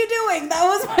 what are you doing? That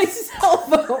was my cell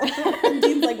phone. And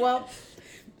Dean's like, well,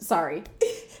 sorry.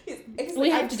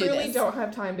 We have to do really this. don't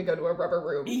have time to go to a rubber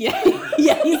room. Yeah.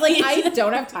 He's like, I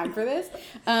don't have time for this.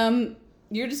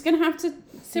 You're just gonna have to.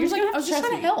 Sam's like, I was just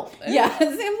trying to help. Yeah.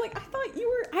 Sam's like,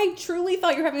 I truly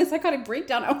thought you were having a psychotic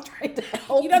breakdown. I was trying to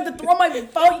help. You don't have to throw my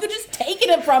phone. You could just taken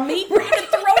it from me. You could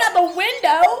throw it out the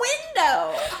window.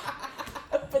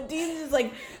 But Dean's just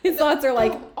like, his thoughts are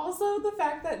like. Also, the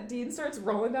fact that Dean starts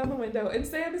rolling down the window and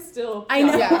Sam is still. I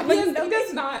know. Yeah, he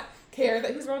does not care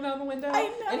that he's rolling down the window. I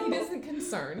know. And he isn't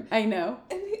concerned. I know.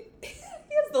 And he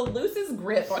has the loosest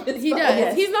grip on his He phone. does.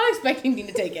 Yes. He's not expecting Dean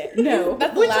to take it. No.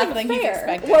 That's the Which, last like, thing he's fair.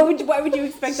 expecting. Why would you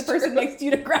expect the person next to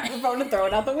you to grab the phone and throw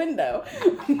it out the window?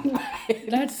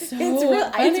 That's so It's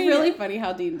funny. really funny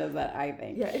how Dean does that, I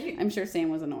think. Yeah, I'm sure Sam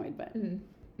was annoyed, but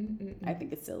I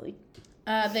think it's silly.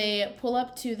 They pull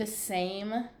up to the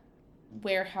same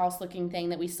warehouse-looking thing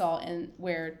that we saw in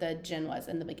where the gin was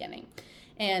in the beginning,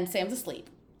 and Sam's asleep,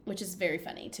 which is very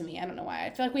funny to me. I don't know why. I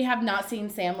feel like we have not seen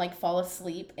Sam like fall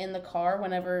asleep in the car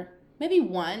whenever, maybe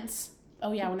once.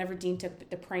 Oh yeah, whenever Dean took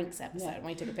the pranks episode when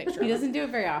he took a picture. He of doesn't do it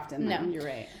very often. No. though. You're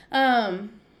right.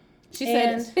 him. She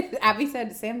said, Abby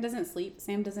said, Sam doesn't sleep,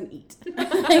 Sam doesn't eat.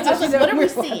 I was like, what are we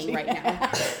seeing right now?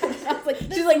 I was like,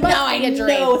 she's like, now I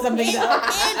know something's up.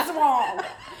 It's wrong.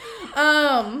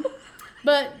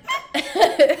 But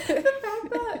The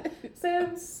fact that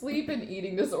Sam's sleep and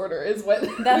eating disorder is what.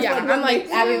 That's yeah, what I'm like,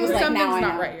 Abby was like, now I something's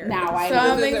not know. right here. Now I know.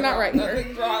 Something's not right here.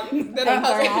 Nothing's wrong. That Things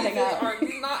our are adding puzzles up. are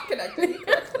not connected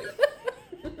correctly.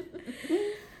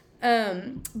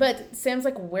 But Sam's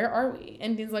like, where are we?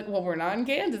 And he's like, well, we're not in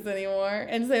Kansas anymore.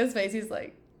 And Sam's face, he's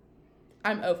like,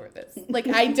 I'm over this. Like,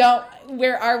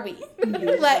 where are we?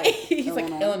 Like, he's like,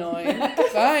 Illinois.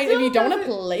 Fine. If you don't want to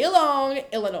play along,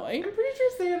 Illinois. I'm pretty sure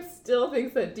Sam still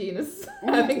thinks that Dean is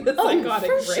having a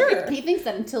psychotic for break. sure. He thinks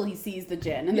that until he sees the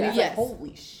gin. And then he's Yes. like,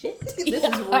 holy shit, this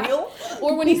is real?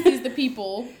 Or when he sees the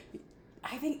people.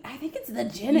 I think it's the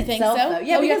gin You itself, think so? though.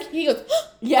 Yeah, Oh, because, he goes,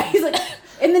 yeah, he's like,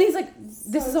 and then he's like,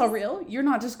 this is all real? You're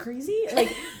not just crazy?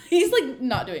 Like, he's like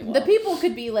not doing well. the people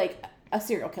could be like, a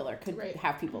serial killer could Right.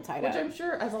 have people tied Which up. I'm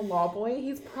sure, as a law boy,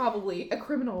 he's probably a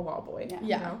criminal law boy. Yeah. you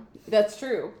Yeah. know? That's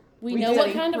true. we we know what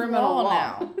study kind of criminal law law.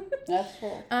 now. That's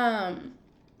true.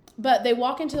 But they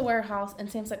walk into the warehouse and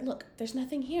Sam's like, look, there's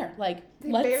nothing here. Like,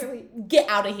 They let's barely- get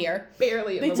out of here.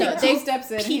 Barely in They the take warehouse. two steps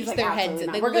in and he's Keeps like, their absolutely heads in.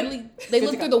 not. They We're good. literally, they Good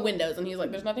look to through go. the windows and he's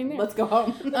like, there's nothing there. Let's go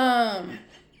home.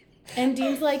 And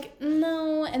Dean's like,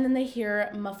 no. And then they hear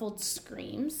muffled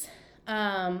screams.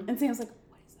 And Sam's like,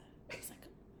 what is that? He's like,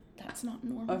 that's not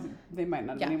normal. Oh, they might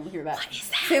not have been Yeah. able to hear that. What is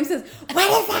that? Sam says,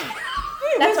 what is that?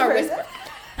 That's our Whispers. whisper.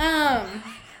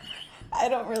 I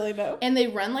don't really know. And they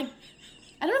run like,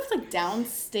 I don't know if it's like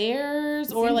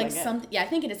downstairs or Seems like like it. something. Yeah, I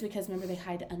think it is because remember they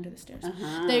hide under the stairs.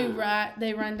 Uh-huh.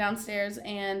 They run downstairs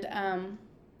and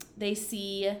they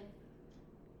see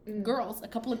girls, a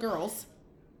couple of girls.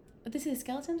 But they see the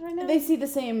skeletons right now. They see the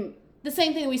same. The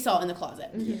same thing we saw in the closet,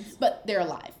 but they're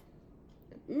alive.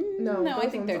 No, I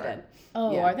those think ones they're aren't. dead.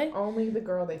 Oh, Yeah. are they? Only the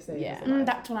girl they say Yeah. is alive.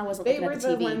 That's when I was They looking were at the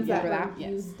the TV. ones that Remember were that?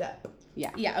 used up.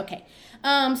 Yeah. Yeah. Okay.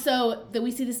 So that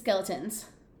we see the skeletons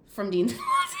from Dean's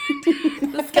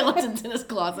closet. The skeletons in his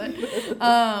closet.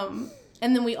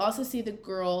 And then we also see the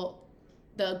girl,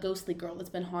 the ghostly girl that's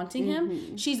been haunting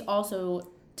him. She's also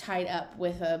tied up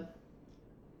with a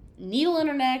needle in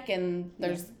her neck, and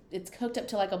it's hooked up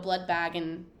to like a blood bag,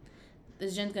 and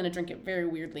this Jen's gonna drink it very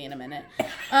weirdly in a minute.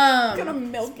 Gonna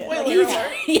milk it.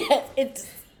 Yes, it's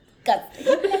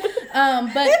disgusting.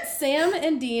 But Sam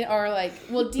and Dean are like,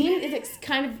 well, Dean is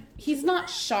he's not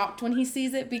shocked when he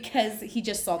sees it because he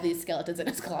just saw these skeletons in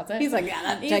his closet. He's like, yeah,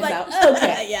 that He's checks like, out.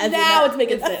 okay, Yeah, I see now that. it's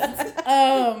making sense.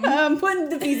 I'm putting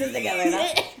the pieces together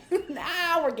now.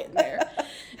 Now we're getting there.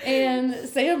 And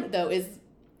Sam though is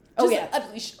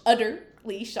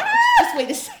utterly shocked. Just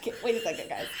wait a second,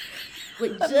 guys.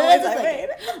 Wait just a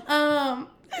second.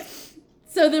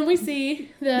 So then we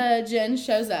see the Jen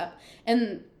shows up,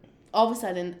 and all of a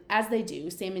sudden, as they do,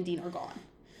 Sam and Dean are gone.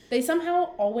 They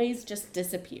somehow always just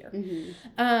disappear.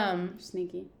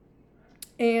 Sneaky.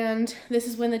 And this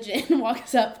is when the Jen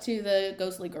walks up to the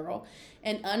ghostly girl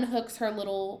and unhooks her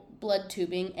little blood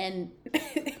tubing and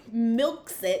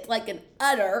milks it like an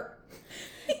udder.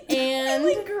 And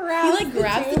He grabs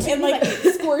the tube and like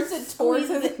squirts it towards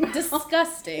squeezes his it.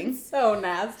 Disgusting. So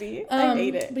nasty. I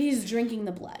hate it. But he's drinking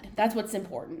the blood. That's what's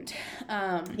important.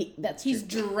 He's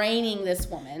draining this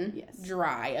woman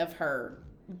dry of her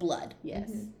blood. Yes.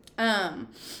 And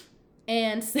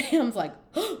Sam's like,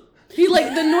 he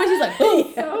like the noise. He's like,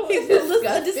 So he's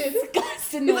disgusted. a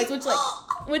disgusted noise,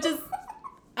 which is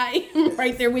I'm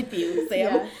right there with you,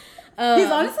 Sam. Yeah. He's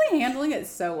honestly handling it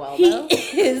so well. He Though.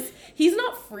 is. He's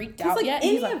not freaked out Like yet.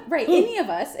 any He's like, any of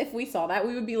us, if we saw that,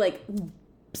 we would be like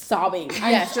sobbing.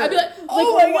 yes. Sure. I'd be like,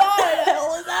 oh my what God. the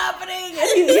hell is happening? And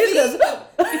he just goes,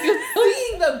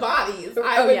 Seeing the bodies,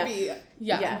 I would be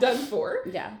Yeah. done for.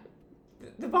 yeah.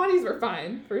 The bodies were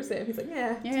fine for Sam. He's like,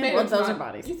 yeah, Yeah, well, those are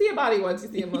bodies. You see a body once, you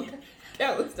see him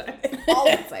countless times. All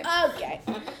the same. Okay.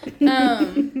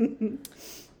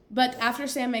 But after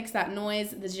Sam makes that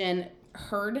noise, the djinn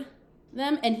heard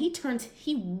them, and he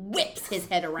whips his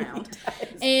head around,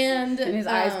 and his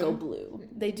eyes go blue.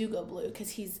 They do go blue because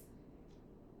he's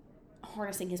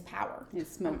harnessing his power. His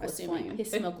smokeless flame.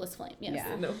 His smokeless flame. Yes.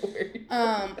 Yeah. No worries.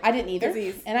 I didn't either,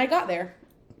 Disease. and I got there.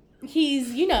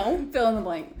 He's, Fill in the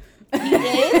blank. he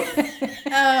is.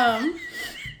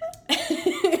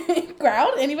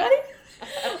 Crowd? Anybody?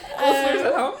 Listeners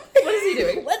at home, what is he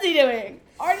doing? What's he doing?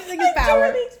 Harnessing his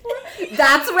power.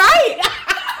 That's right.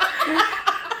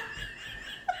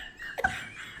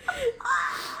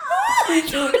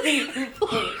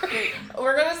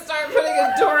 We're gonna start putting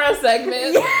a Dora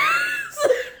segment.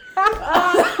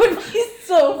 That would be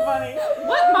so funny.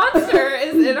 What monster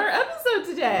is in our episode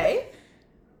today?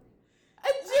 A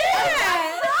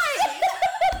djinn!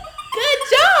 Good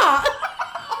job.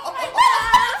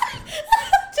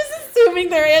 Just assuming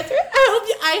their answer.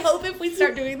 I hope if we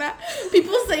start doing that,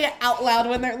 people say it out loud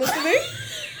when they're listening.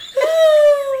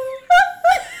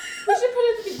 We should put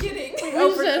it at the beginning.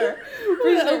 Oh, for sure.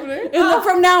 For the opener. And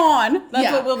from now on, that's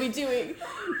Yeah. what we'll be doing.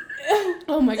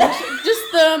 Oh my gosh. Just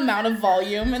the amount of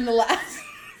volume in the last.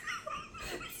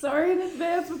 Sorry in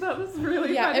advance, but that was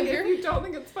really Yeah, funny. if If you don't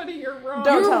think it's funny, you're wrong.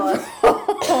 Don't tell us.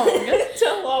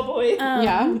 Tell all boy.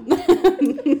 Yeah.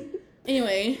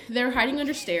 Anyway, they're hiding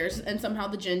under stairs, and somehow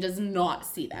the djinn does not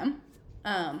see them.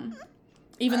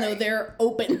 Even though they're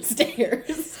open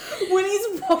stairs. When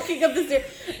he's walking up the stairs,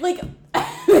 like,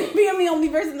 maybe I'm the only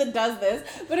person that does this,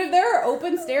 but if there are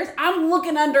open stairs, I'm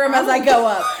looking under him as I go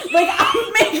up. Like,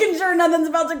 I'm making sure nothing's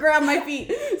about to grab my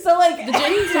feet. So, like, The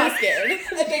djinn's not scared.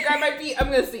 If they grab my feet,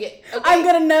 I'm gonna see it. Okay? I'm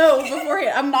gonna know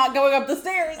beforehand. I'm not going up the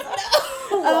stairs.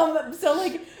 So,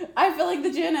 like, I feel like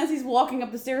the djinn, as he's walking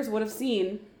up the stairs, would have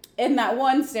seen in that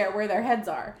one stair where their heads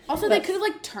are. Also, they could have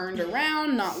like turned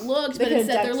around, not looked, They but could've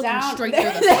instead they're ducked looking down. straight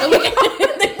through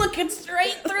the. They're looking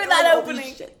straight through that Holy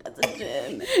opening. shit, that's a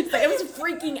djinn. Sam's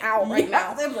freaking out right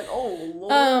now. Sam's like, oh,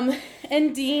 Lord.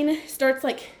 And Dean starts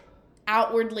like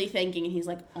outwardly thinking, and he's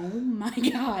like, "Oh my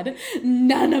God,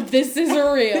 none of this is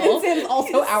real." Sam's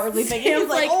also outwardly thinking. Sam's He's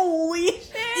like, like, holy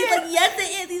shit. He's like, "Yes,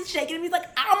 it is." He's shaking him. He's like,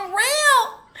 "I'm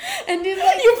real." And Dean's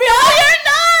like, You feel "No, that? you're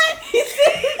not." He's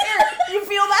sitting there. You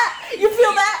feel that? You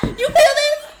feel that? You feel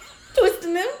this?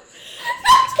 Twisting him.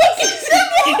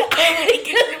 He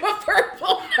gives him a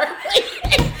purple He's like,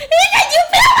 "You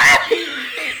feel that?"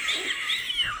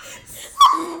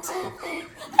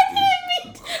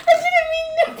 I didn't mean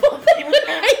nipple, but when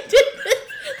I did this,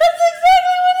 that's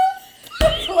exactly what it is.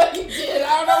 That's what you did. I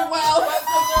don't know what else I'm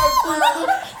supposed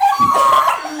to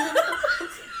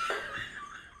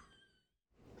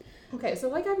Okay, so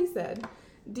like Abby said,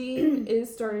 Dean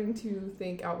is starting to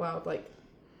think out loud, like,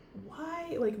 why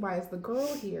is the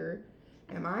girl here?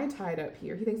 Am I tied up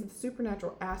here? He thinks it's a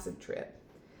supernatural acid trip,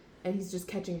 and he's just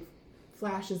catching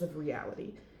flashes of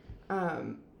reality.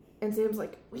 And Sam's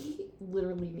like, we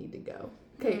literally need to go.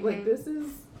 Okay, like, this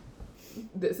is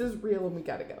real and we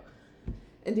gotta go.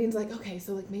 And Dean's like, okay,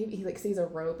 so like maybe he like sees a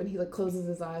rope and he like closes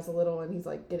his eyes a little and he's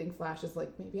like getting flashes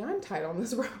like maybe I'm tied on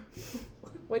this rope.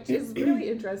 Which is really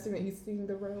interesting that he's seeing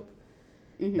the rope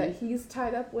that he's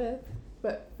tied up with,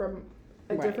 but from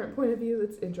a different point of view.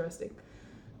 That's interesting.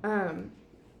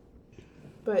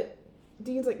 But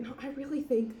Dean's like, no, I really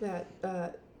think that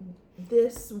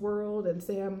this world and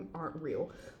Sam aren't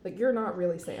real. Like, you're not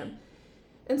really Sam.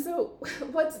 And so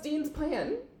what's Dean's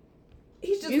plan?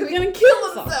 He's just gonna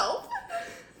kill himself.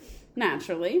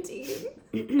 Naturally. Dean,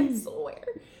 I swear.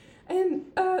 And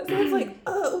Sam's like,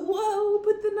 whoa,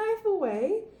 put the knife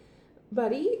away,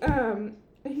 buddy. And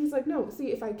he's like, no, see,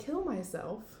 if I kill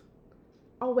myself,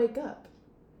 I'll wake up.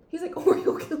 He's like, or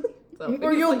you'll kill yourself.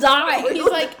 Or you'll die. He's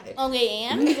like, okay,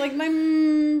 and? He's like,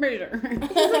 I'm pretty sure.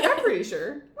 He's like, I'm pretty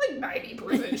sure. Like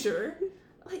 90% sure.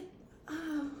 Like,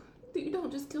 you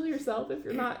don't just kill yourself if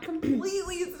you're not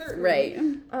completely certain. Right.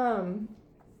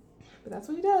 But that's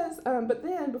what he does. But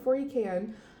then, before he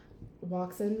can,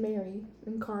 walks in Mary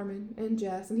and Carmen and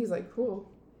Jess, and he's like, cool.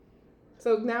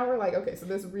 So now we're like, okay, so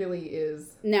this really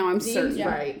is... Now I'm Dean's certain.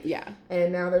 right. Yeah.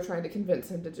 And now they're trying to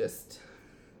convince him to just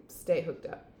stay hooked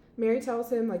up. Mary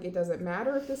tells him, like, it doesn't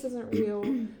matter if this isn't real.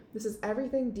 This is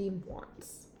everything Dean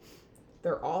wants.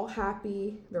 They're all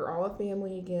happy. They're all a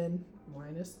family again,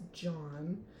 minus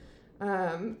John.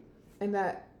 And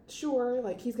that, sure,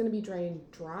 like, he's going to be drained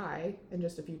dry in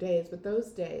just a few days, but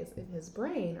those days in his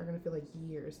brain are going to feel like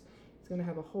years. He's going to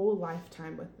have a whole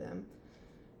lifetime with them.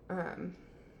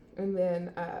 And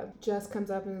then Jess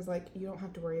comes up and is like, you don't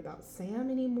have to worry about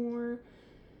Sam anymore.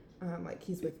 Like,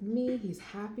 he's with me. He's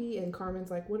happy. And Carmen's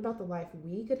like, what about the life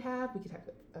we could have? We could have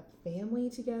a family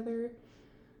together.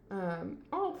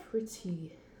 All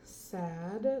pretty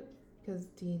sad because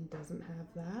Dean doesn't have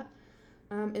that.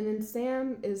 And then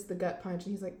Sam is the gut punch.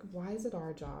 And he's like, why is it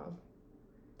our job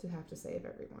to have to save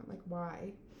everyone? Like,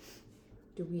 why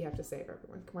do we have to save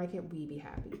everyone? Why can't we be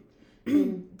happy?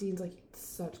 And Dean's like,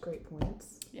 such great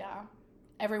points. Yeah.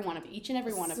 Every one of each and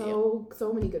every one of you.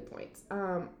 So many good points.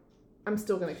 I'm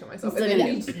still gonna kill myself. Still And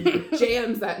then gonna- he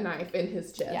jams that knife in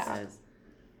his chest. Yeah.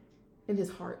 In his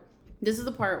heart. This is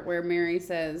the part where Mary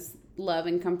says, love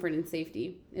and comfort and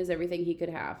safety is everything he could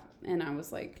have. And I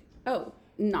was like, oh,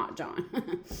 not John.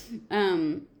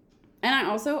 And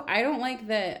I don't like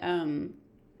that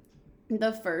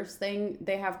the first thing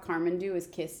they have Carmen do is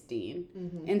kiss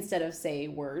Dean instead of say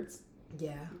words.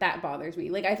 Yeah. That bothers me.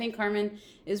 Like, I think Carmen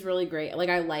is really great. Like,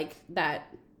 I like that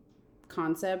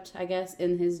concept, I guess,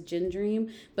 in his gin dream.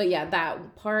 But yeah,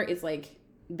 that part is like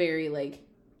very like,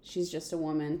 she's just a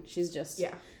woman. She's just,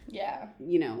 Yeah.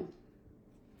 you know,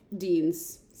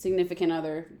 Dean's significant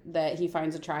other that he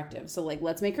finds attractive. So like,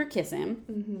 let's make her kiss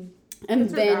him. And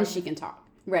That's her then value. she can talk.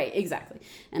 Right, exactly.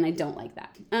 And I don't like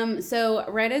that. So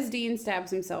right as Dean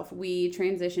stabs himself, we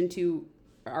transition to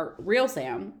our real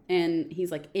Sam, and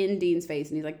he's like in Dean's face,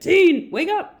 and he's like, Dean, wake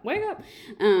up.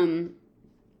 And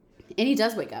he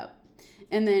does wake up.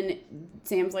 And then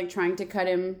Sam's like trying to cut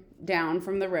him down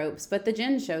from the ropes, but the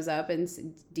gin shows up, and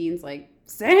Dean's like,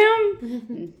 Sam!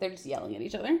 And they're just yelling at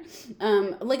each other.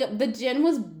 Like, the gin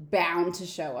was bound to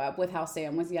show up with how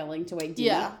Sam was yelling to wake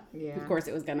Dean up. Yeah. Of course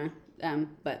it was gonna, and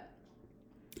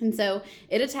so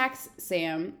it attacks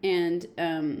Sam, and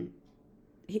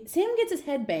Sam gets his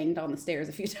head banged on the stairs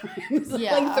a few times,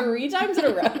 Yeah. like 3 times in a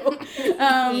row.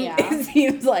 Yeah. It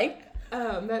seems like.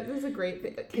 That is a great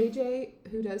thing. KJ,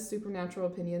 who does Supernatural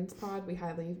Opinions pod, we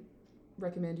highly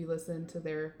recommend you listen to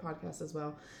their podcast as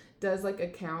well, does like a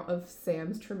count of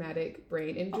Sam's traumatic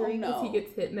brain injury because he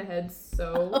gets hit in the head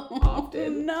so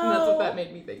often. no. And that's what that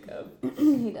made me think of.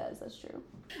 He does, that's true.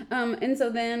 And so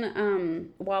then,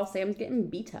 while Sam's getting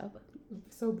beat up,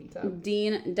 So beat up.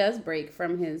 Dean does break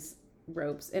from his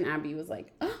ropes, and Abby was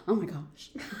like, oh my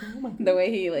gosh. The way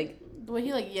he The way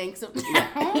he like yanks him.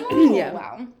 Yeah.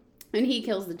 Wow. And he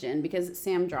kills the gin because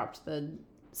Sam dropped the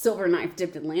silver knife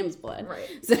dipped in lamb's blood. Right.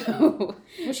 So,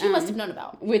 Which he must have known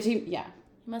about. which he He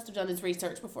must have done his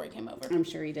research before he came over. I'm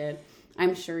sure he did.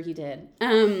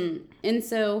 And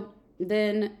so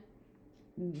then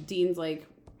Dean's like,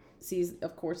 sees,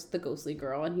 of course, the ghostly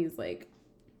girl, and he's like,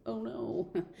 oh no.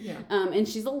 Yeah. And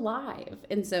she's alive.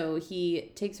 And so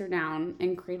he takes her down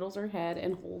and cradles her head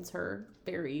and holds her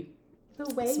very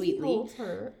The way sweetly. he holds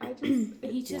her,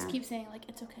 He just Yeah. keeps saying like,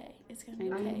 it's okay. It's gonna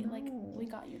be I okay. know. Like, we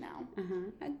got you now.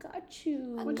 I got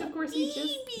you. which of course he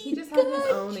just had his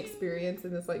own experience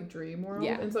in this like dream world.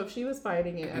 Yeah. And so if she was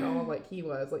fighting it at all like he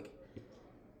was, like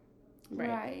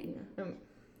Right. yeah.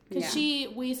 Because Yeah.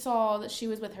 we saw that she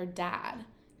was with her dad.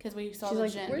 Because we saw She's the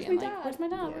like, Jen "Where's being my like, dad?" Where's my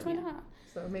dad? Yeah. Where's my Yeah. dad?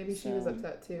 So maybe she was So-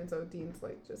 upset too, and so Dean's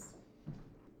like just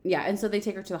Yeah, and so they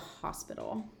take her to the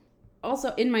hospital.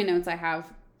 Also, in my notes, I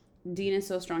have Dean is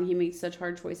so strong. He makes such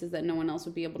hard choices that no one else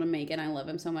would be able to make, and I love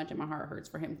him so much, and my heart hurts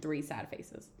for him. 3 sad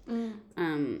faces.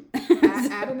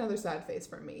 add another sad face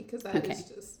from me because that is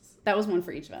Okay. just That was one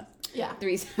for each of us. Yeah.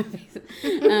 3 sad faces.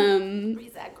 3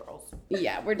 sad girls.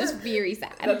 Yeah, we're just very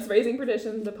sad. that's Raising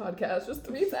Perdition, the podcast, just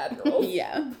 3 sad girls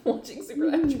Yeah, watching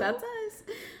Supernatural. that's us.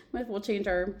 We'll change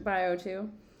our bio too.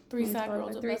 3 It's sad called, girls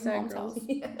like, at 3 Beth's sad mom's girls. house.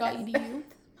 Yes. .edu.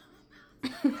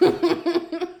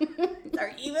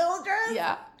 Our email address?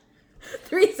 Yeah.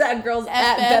 3 sad girls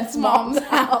At Beth's mom's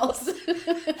house. Of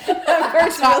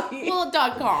course, really. Well,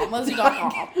 .com. Let's do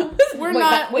 .com. We're Wait,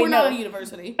 not. wait, We're no. not a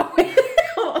university.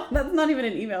 That's not even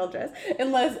an email address,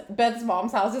 unless Beth's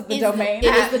mom's house is the It's domain.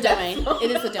 It is the domain.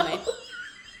 It is the domain.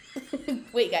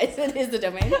 Wait, guys, it is the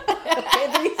domain.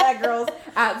 Okay, three sad girls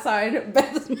outside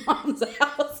Beth's mom's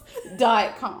house.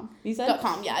 .com. You said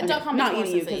 .com, yeah. Okay. .com not makes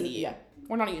more edu, sense than 'cause- edu. yeah.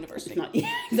 We're not a university. It's not, yeah,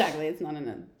 exactly. It's not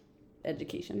an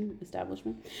education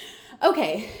establishment.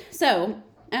 Okay, so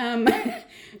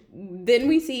then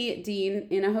we see Dean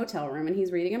in a hotel room and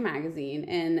he's reading a magazine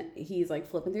and he's like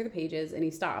flipping through the pages and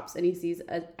he stops and he sees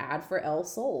an ad for El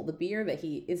Sol, the beer that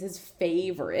he is his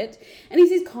favorite, and he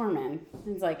sees Carmen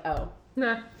and he's like, oh,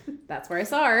 that's where I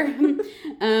saw her.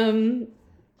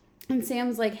 And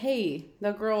Sam's like, hey,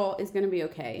 the girl is going to be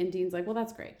okay. And Dean's like, well,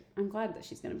 that's great. I'm glad that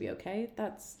she's going to be okay.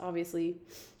 That's obviously,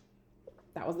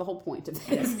 that was the whole point of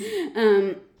this.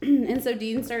 And so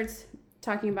Dean starts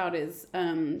talking about his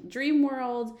dream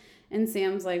world. And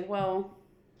Sam's like, well,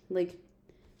 like,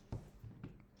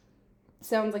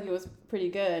 sounds like it was pretty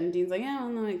good. And Dean's like, yeah,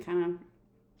 no, it kind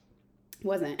of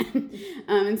wasn't.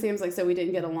 And Sam's like, so we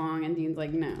didn't get along. And Dean's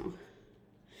like, no.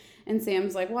 And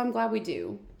Sam's like, well, I'm glad we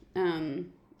do.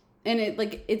 And it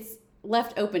like it's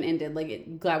left open ended.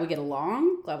 Like glad we get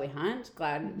along, glad we hunt,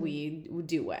 glad we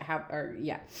do what or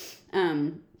yeah.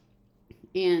 And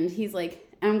he's like,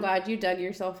 I'm glad you dug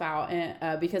yourself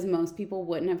out because most people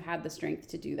wouldn't have had the strength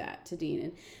to do that to Dean.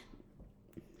 And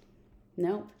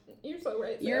nope. You're so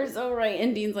right. Sam. You're so right.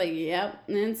 And Dean's like, yep,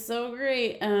 it's so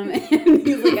great. And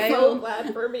he's like, I'm so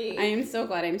glad for me. I am so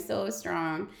glad I'm so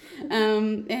strong.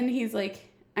 And he's like,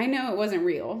 I know it wasn't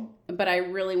real, but I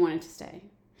really wanted to stay.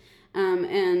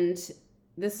 And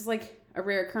this is like a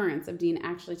rare occurrence of Dean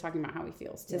actually talking about how he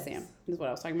feels to Sam. This is what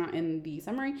I was talking about in the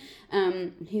summary.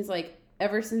 He's like,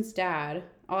 ever since Dad,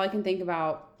 all I can think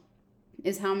about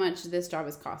is how much this job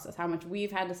has cost us, how much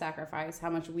we've had to sacrifice, how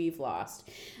much we've lost.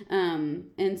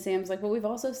 And Sam's like, well, we've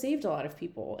also saved a lot of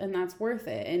people, and that's worth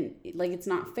it. And like, it's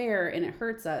not fair and it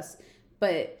hurts us,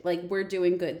 but like, we're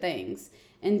doing good things.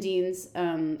 And Dean's,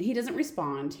 he doesn't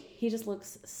respond. He just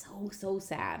looks so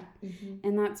sad. Mm-hmm.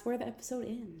 And that's where the episode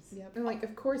ends. Yep. And like,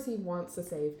 of course he wants to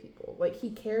save people. Like, he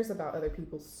cares about other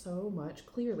people so much.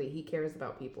 Clearly, he cares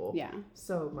about people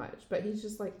so much. But he's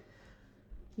just like,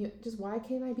 you know, just why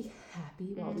can't I be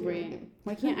happy while doing it?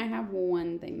 Why can't I have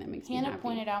one thing that makes me happy? Hannah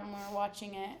pointed out when we were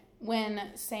watching it, when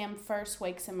Sam first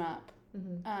wakes him up,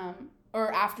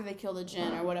 or after they kill the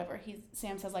djinn or whatever,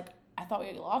 Sam says like, I thought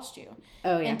we lost you.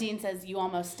 Oh, yeah. And Dean says, you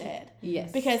almost did.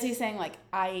 Yes. Because he's saying, like,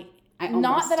 I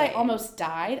almost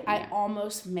died. Yeah. I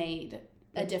almost made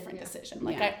a different decision.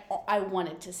 Like, I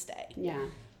wanted to stay. Yeah.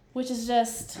 Which is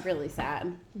just really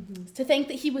sad. Mm-hmm. To think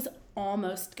that he was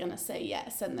almost going to say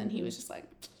yes. And then he was just like,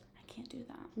 I can't do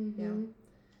that. Mm-hmm. Yeah.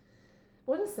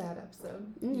 What a sad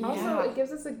episode. Yeah. Also, it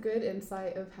gives us a good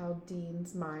insight of how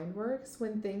Dean's mind works.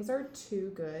 When things are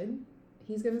too good,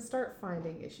 he's going to start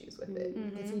finding issues with it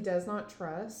because he does not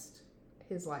trust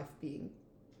his life being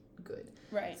good.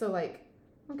 Right. So, like,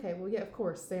 okay, well, yeah, of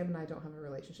course, Sam and I don't have a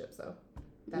relationship, so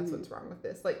that's what's wrong with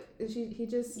this. Like,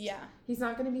 he's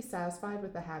not going to be satisfied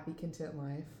with a happy, content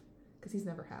life because he's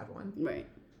never had one. Right.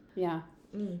 Yeah.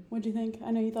 What'd you think?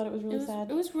 I know you thought it was really sad.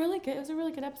 It was really good. It was a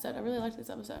really good episode. I really liked this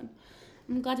episode.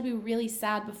 I'm glad to be really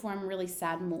sad before I'm really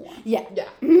sad more. Yeah. Yeah.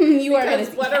 You are.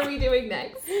 Because what are we doing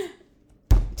next?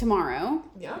 Tomorrow,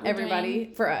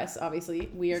 everybody, for us,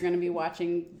 obviously, we are going to be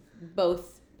watching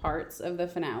both parts of the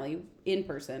finale in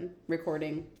person,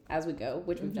 recording as we go,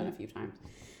 which we've done a few times.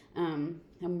 And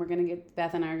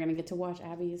Beth and I are going to get to watch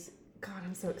Abby's. God,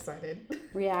 I'm so excited.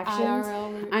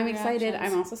 Reactions. I'm excited.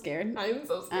 I'm also scared. I'm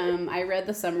so scared. I read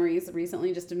the summaries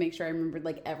recently just to make sure I remembered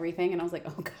like everything, and I was like,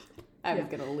 oh God. I was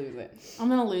going to lose it. I'm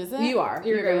going to lose it? You are.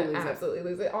 You're going to absolutely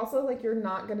lose it. Also, like, you're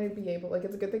not going to be able... Like,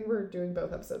 it's a good thing we're doing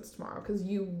both episodes tomorrow, because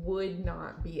you would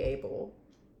not be able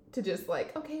to just,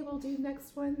 like, okay, we'll do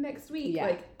next one next week. Yeah.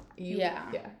 Like, you... Yeah.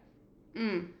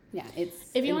 Yeah, it's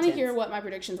If you want to hear what my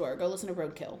predictions were, go listen to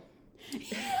Roadkill.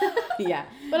 Yeah.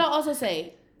 But I'll also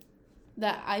say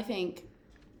that I think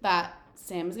that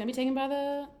Sam is going to be taken by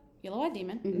the Yellow-Eyed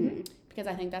Demon, because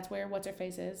I think that's where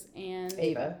What's-Her-Face is, and...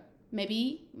 Ava.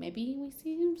 Maybe we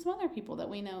see some other people that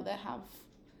we know that have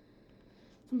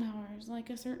some powers, like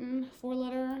a certain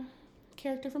 4-letter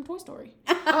character from Toy Story.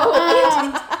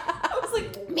 I was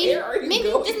like, where are you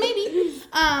going? Just maybe.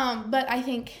 But I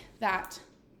think that's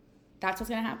what's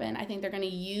going to happen. I think they're going to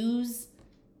use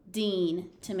Dean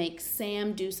to make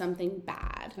Sam do something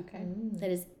bad. Okay.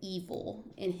 That is evil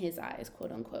in his eyes,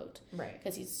 quote unquote. Right.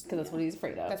 Because that's what he's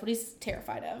afraid of. That's what he's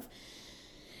terrified of.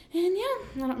 And yeah,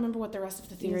 I don't remember what the rest of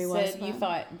the theory was. You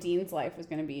thought Dean's life was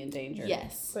going to be in danger.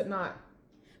 Yes. But not...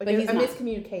 Like, but he's a not.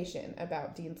 Miscommunication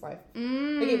about Dean's life.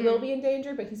 Like, it will be in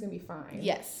danger, but he's going to be fine.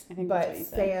 Yes. I think but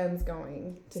Sam's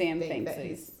going to thinks that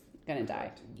he's going to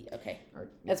die. Okay.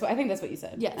 I think that's what you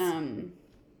said. Yes.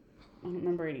 don't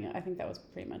remember any. I think that was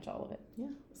pretty much all of it. Yeah.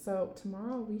 So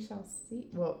tomorrow we shall see.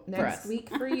 Well, us. next week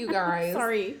for you guys.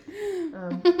 Sorry.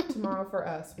 Tomorrow for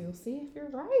us. We will see if you're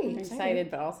right. I'm excited,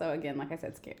 but also, again, like I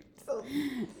said, scared. So-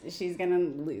 She's going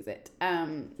to lose it.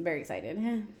 Very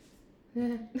excited.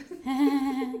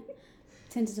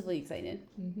 Tentatively excited.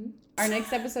 Mm-hmm. Our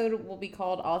next episode will be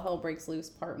called All Hell Breaks Loose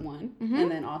Part 1, and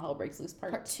then All Hell Breaks Loose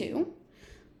Part 2.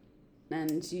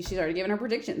 And she's already given her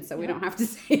predictions, so we don't have to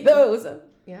say those.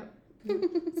 Yep.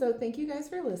 So thank you guys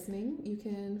for listening. You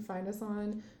can find us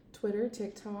on Twitter,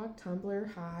 TikTok,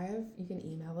 Tumblr, Hive. You can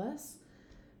email us.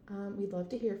 We'd love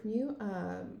to hear from you.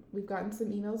 We've gotten some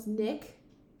emails. Nick,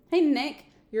 Hey, Nick.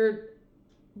 you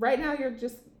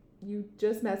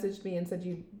just messaged me and said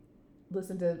you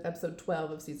listened to episode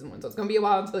 12 of season 1, so it's going to be a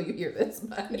while until you hear this.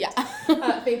 But Yeah.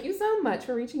 thank you so much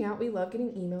for reaching out. We love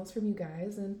getting emails from you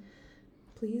guys, and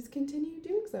please continue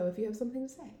doing so if you have something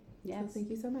to say. Yes. So thank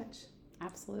you so much.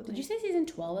 Absolutely. Did you say season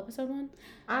 12, episode 1?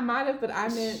 I might have, but I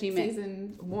meant She meant-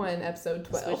 season 1, episode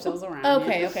 12. Switch those around.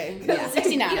 Okay, yeah. okay. Yeah.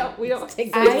 69. We don't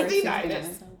Take I- those 69.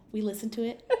 69. So we listened to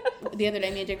it the other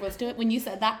day. Me and Jake listened to it. When you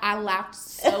said that, I laughed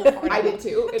so hard. I did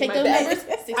too. In Take my those bed. numbers.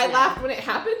 69. I laughed when it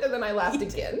happened, and then I laughed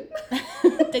again.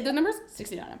 Take those numbers.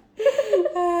 69.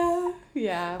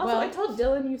 Yeah. Also, Well, I told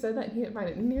Dylan you said that, and he didn't find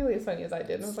it nearly as funny as I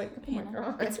did. And I was like, oh my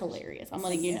Hannah, god, it's hilarious. I'm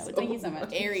letting you know. It's Thank you so much.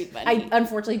 very funny. I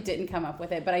unfortunately didn't come up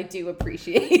with it, but I do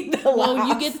appreciate the well,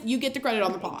 laughs. you get the credit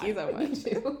on the pod. Thank you so Me much.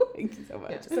 too. Thank you so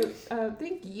much. Yeah, so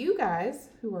thank you guys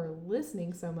who are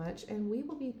listening so much, and we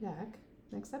will be back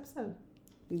next episode.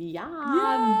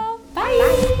 Yeah.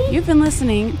 Bye. You've been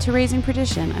listening to Raising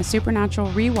Perdition, a supernatural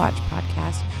rewatch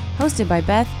podcast hosted by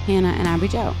Beth, Hannah, and Abby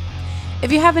Jo.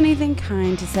 If you have anything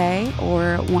kind to say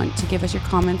or want to give us your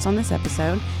comments on this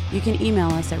episode, you can email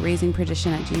us at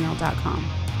raisingperdition@gmail.com.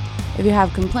 If you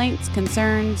have complaints,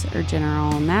 concerns, or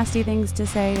general nasty things to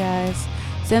say to us,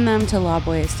 send them to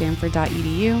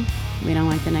lawboy@stanford.edu. We don't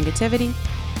like the negativity.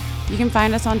 You can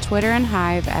find us on Twitter and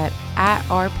Hive at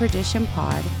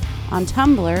 @ourperditionpod, on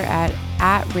Tumblr at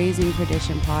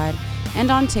 @raisingperditionpod, and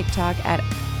on TikTok at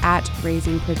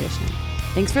 @raisingperdition.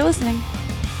 Thanks for listening.